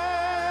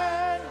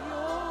 at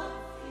your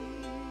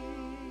feet.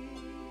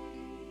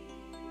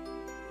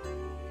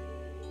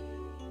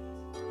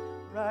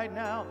 Right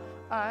now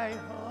I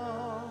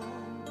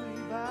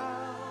humbly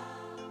bow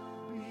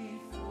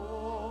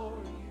before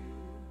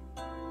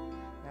you,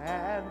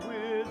 and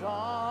with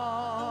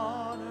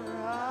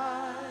honor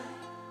I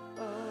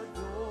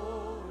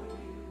adore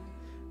you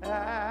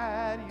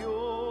at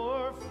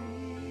your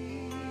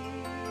feet.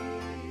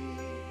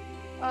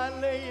 I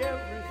lay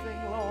everything,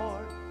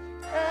 Lord,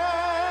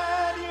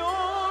 at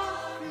your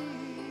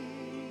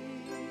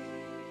feet.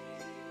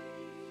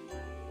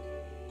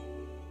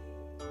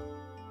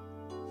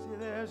 See,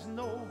 there's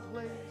no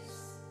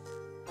place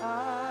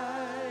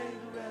I'd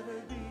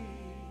rather be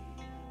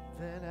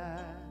than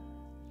at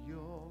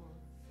your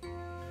feet.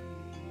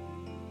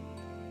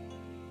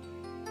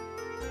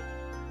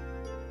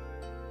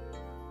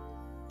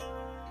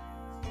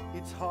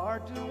 It's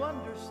hard to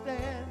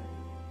understand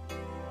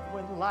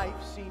when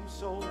life seems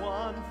so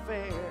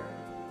unfair.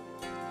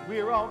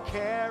 We're all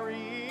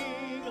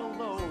carrying a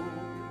load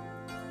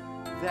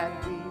that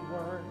we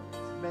weren't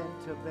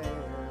meant to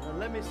bear. Now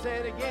let me say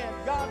it again.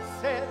 God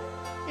said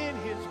in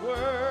his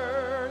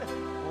word,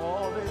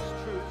 all this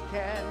truth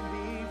can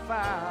be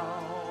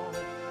found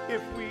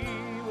if we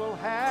will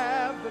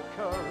have the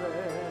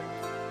courage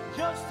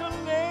just to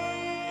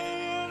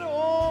lay it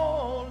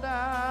all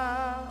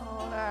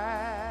down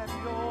at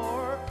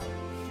your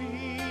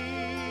feet.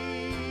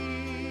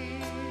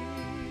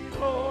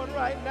 Lord,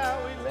 right now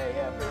we lay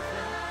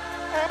everything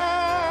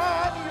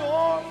at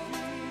your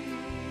feet.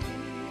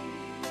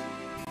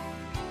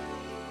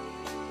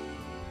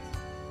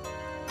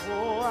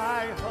 Oh,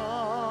 I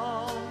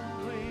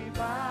humbly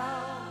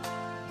bow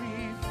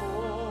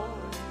before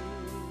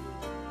you,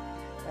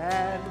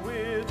 and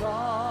with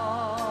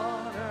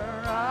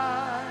honor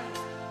I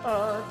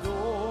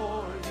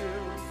adore you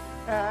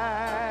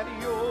at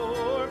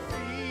your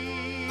feet.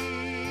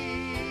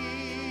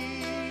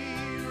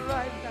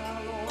 Right now,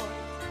 Lord,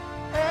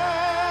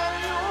 at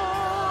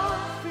your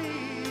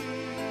feet.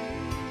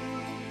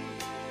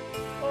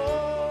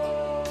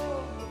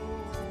 Oh,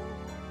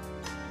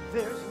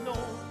 there's no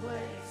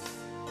place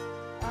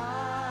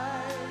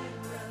I'd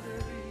rather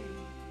be.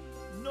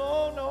 No,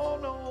 no,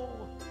 no.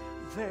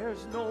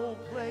 There's no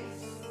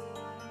place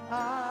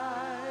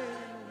I'd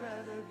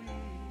rather be.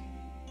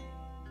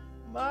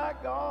 My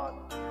God,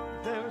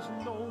 there's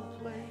no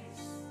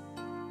place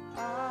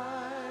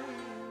I'd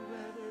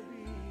rather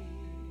be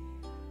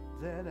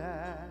than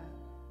at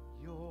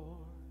your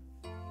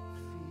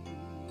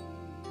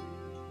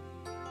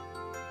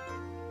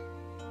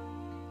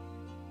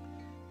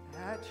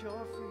at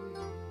your feet.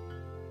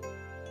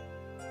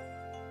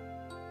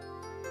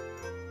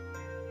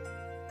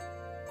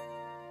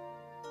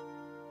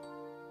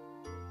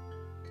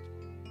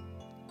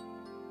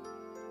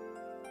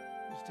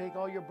 Just take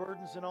all your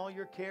burdens and all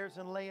your cares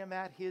and lay them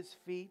at His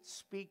feet.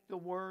 Speak the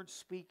word.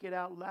 Speak it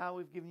out loud.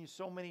 We've given you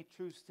so many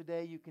truths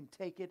today. You can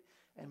take it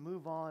and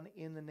move on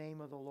in the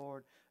name of the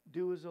Lord.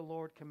 Do as the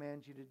Lord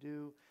commands you to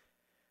do.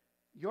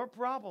 Your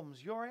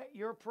problems,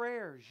 your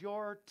prayers,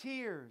 your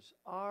tears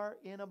are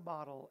in a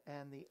bottle,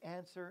 and the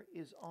answer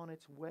is on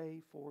its way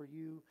for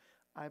you.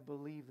 I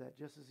believe that.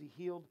 Just as He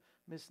healed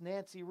Miss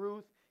Nancy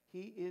Routh,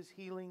 He is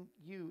healing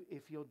you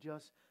if you'll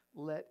just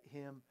let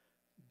Him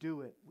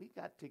do it. We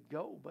got to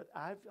go, but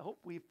I hope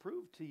we've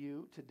proved to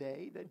you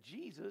today that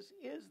Jesus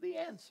is the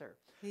answer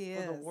for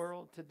the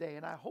world today.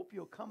 And I hope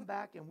you'll come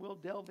back and we'll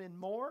delve in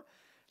more.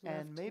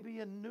 And maybe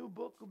a new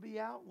book will be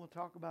out. We'll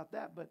talk about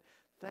that. But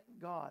thank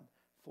God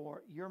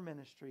for your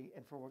ministry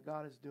and for what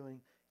God is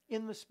doing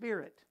in the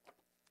Spirit.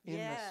 In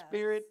the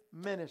Spirit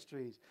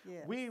Ministries.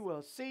 Yes. We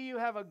will see you.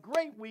 Have a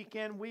great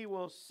weekend. We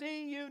will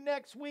see you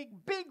next week.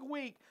 Big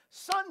week.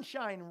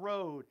 Sunshine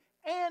Road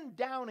and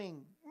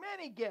Downing.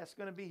 Many guests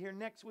going to be here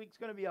next week. It's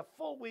going to be a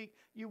full week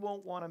you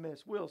won't want to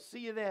miss. We'll see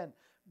you then.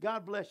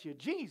 God bless you.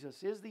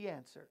 Jesus is the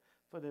answer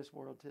for this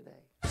world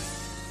today.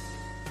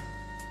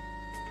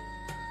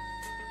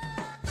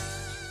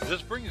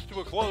 This brings to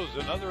a close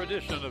another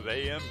edition of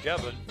AM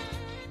Kevin.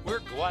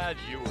 We're glad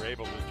you were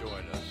able to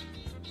join us.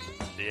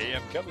 The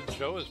AM Kevin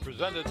Show is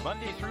presented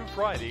Monday through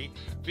Friday,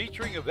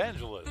 featuring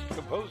evangelist,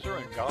 composer,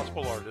 and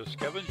gospel artist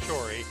Kevin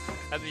Shorey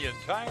and the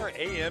entire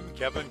AM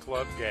Kevin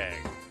Club gang.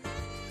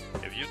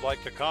 If you'd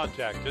like to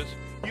contact us,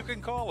 you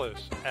can call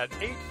us at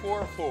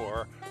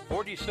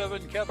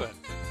 844-47-KEVIN.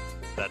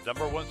 That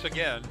number once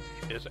again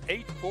is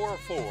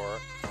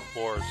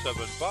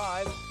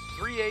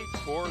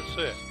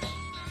 844-475-3846.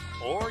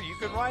 Or you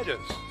can write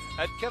us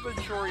at Kevin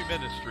Shorey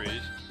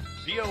Ministries,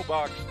 P.O.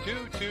 Box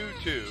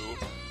 222,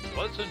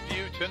 Pleasant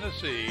View,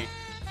 Tennessee,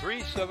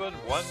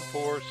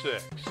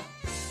 37146.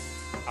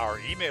 Our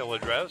email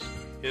address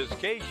is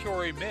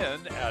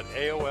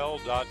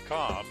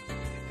kshorymen@aol.com,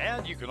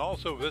 and you can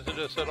also visit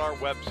us at our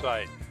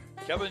website,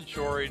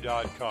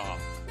 kevinshorey.com.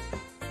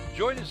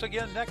 Join us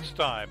again next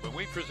time when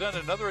we present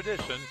another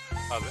edition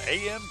of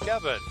AM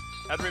Kevin.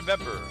 And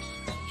remember,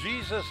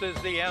 Jesus is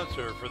the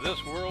answer for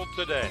this world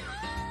today.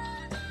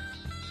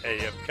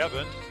 AM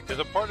Kevin is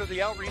a part of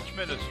the outreach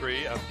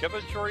ministry of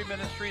Kevin Shorey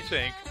Ministries,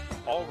 Inc.,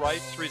 all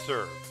rights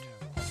reserved.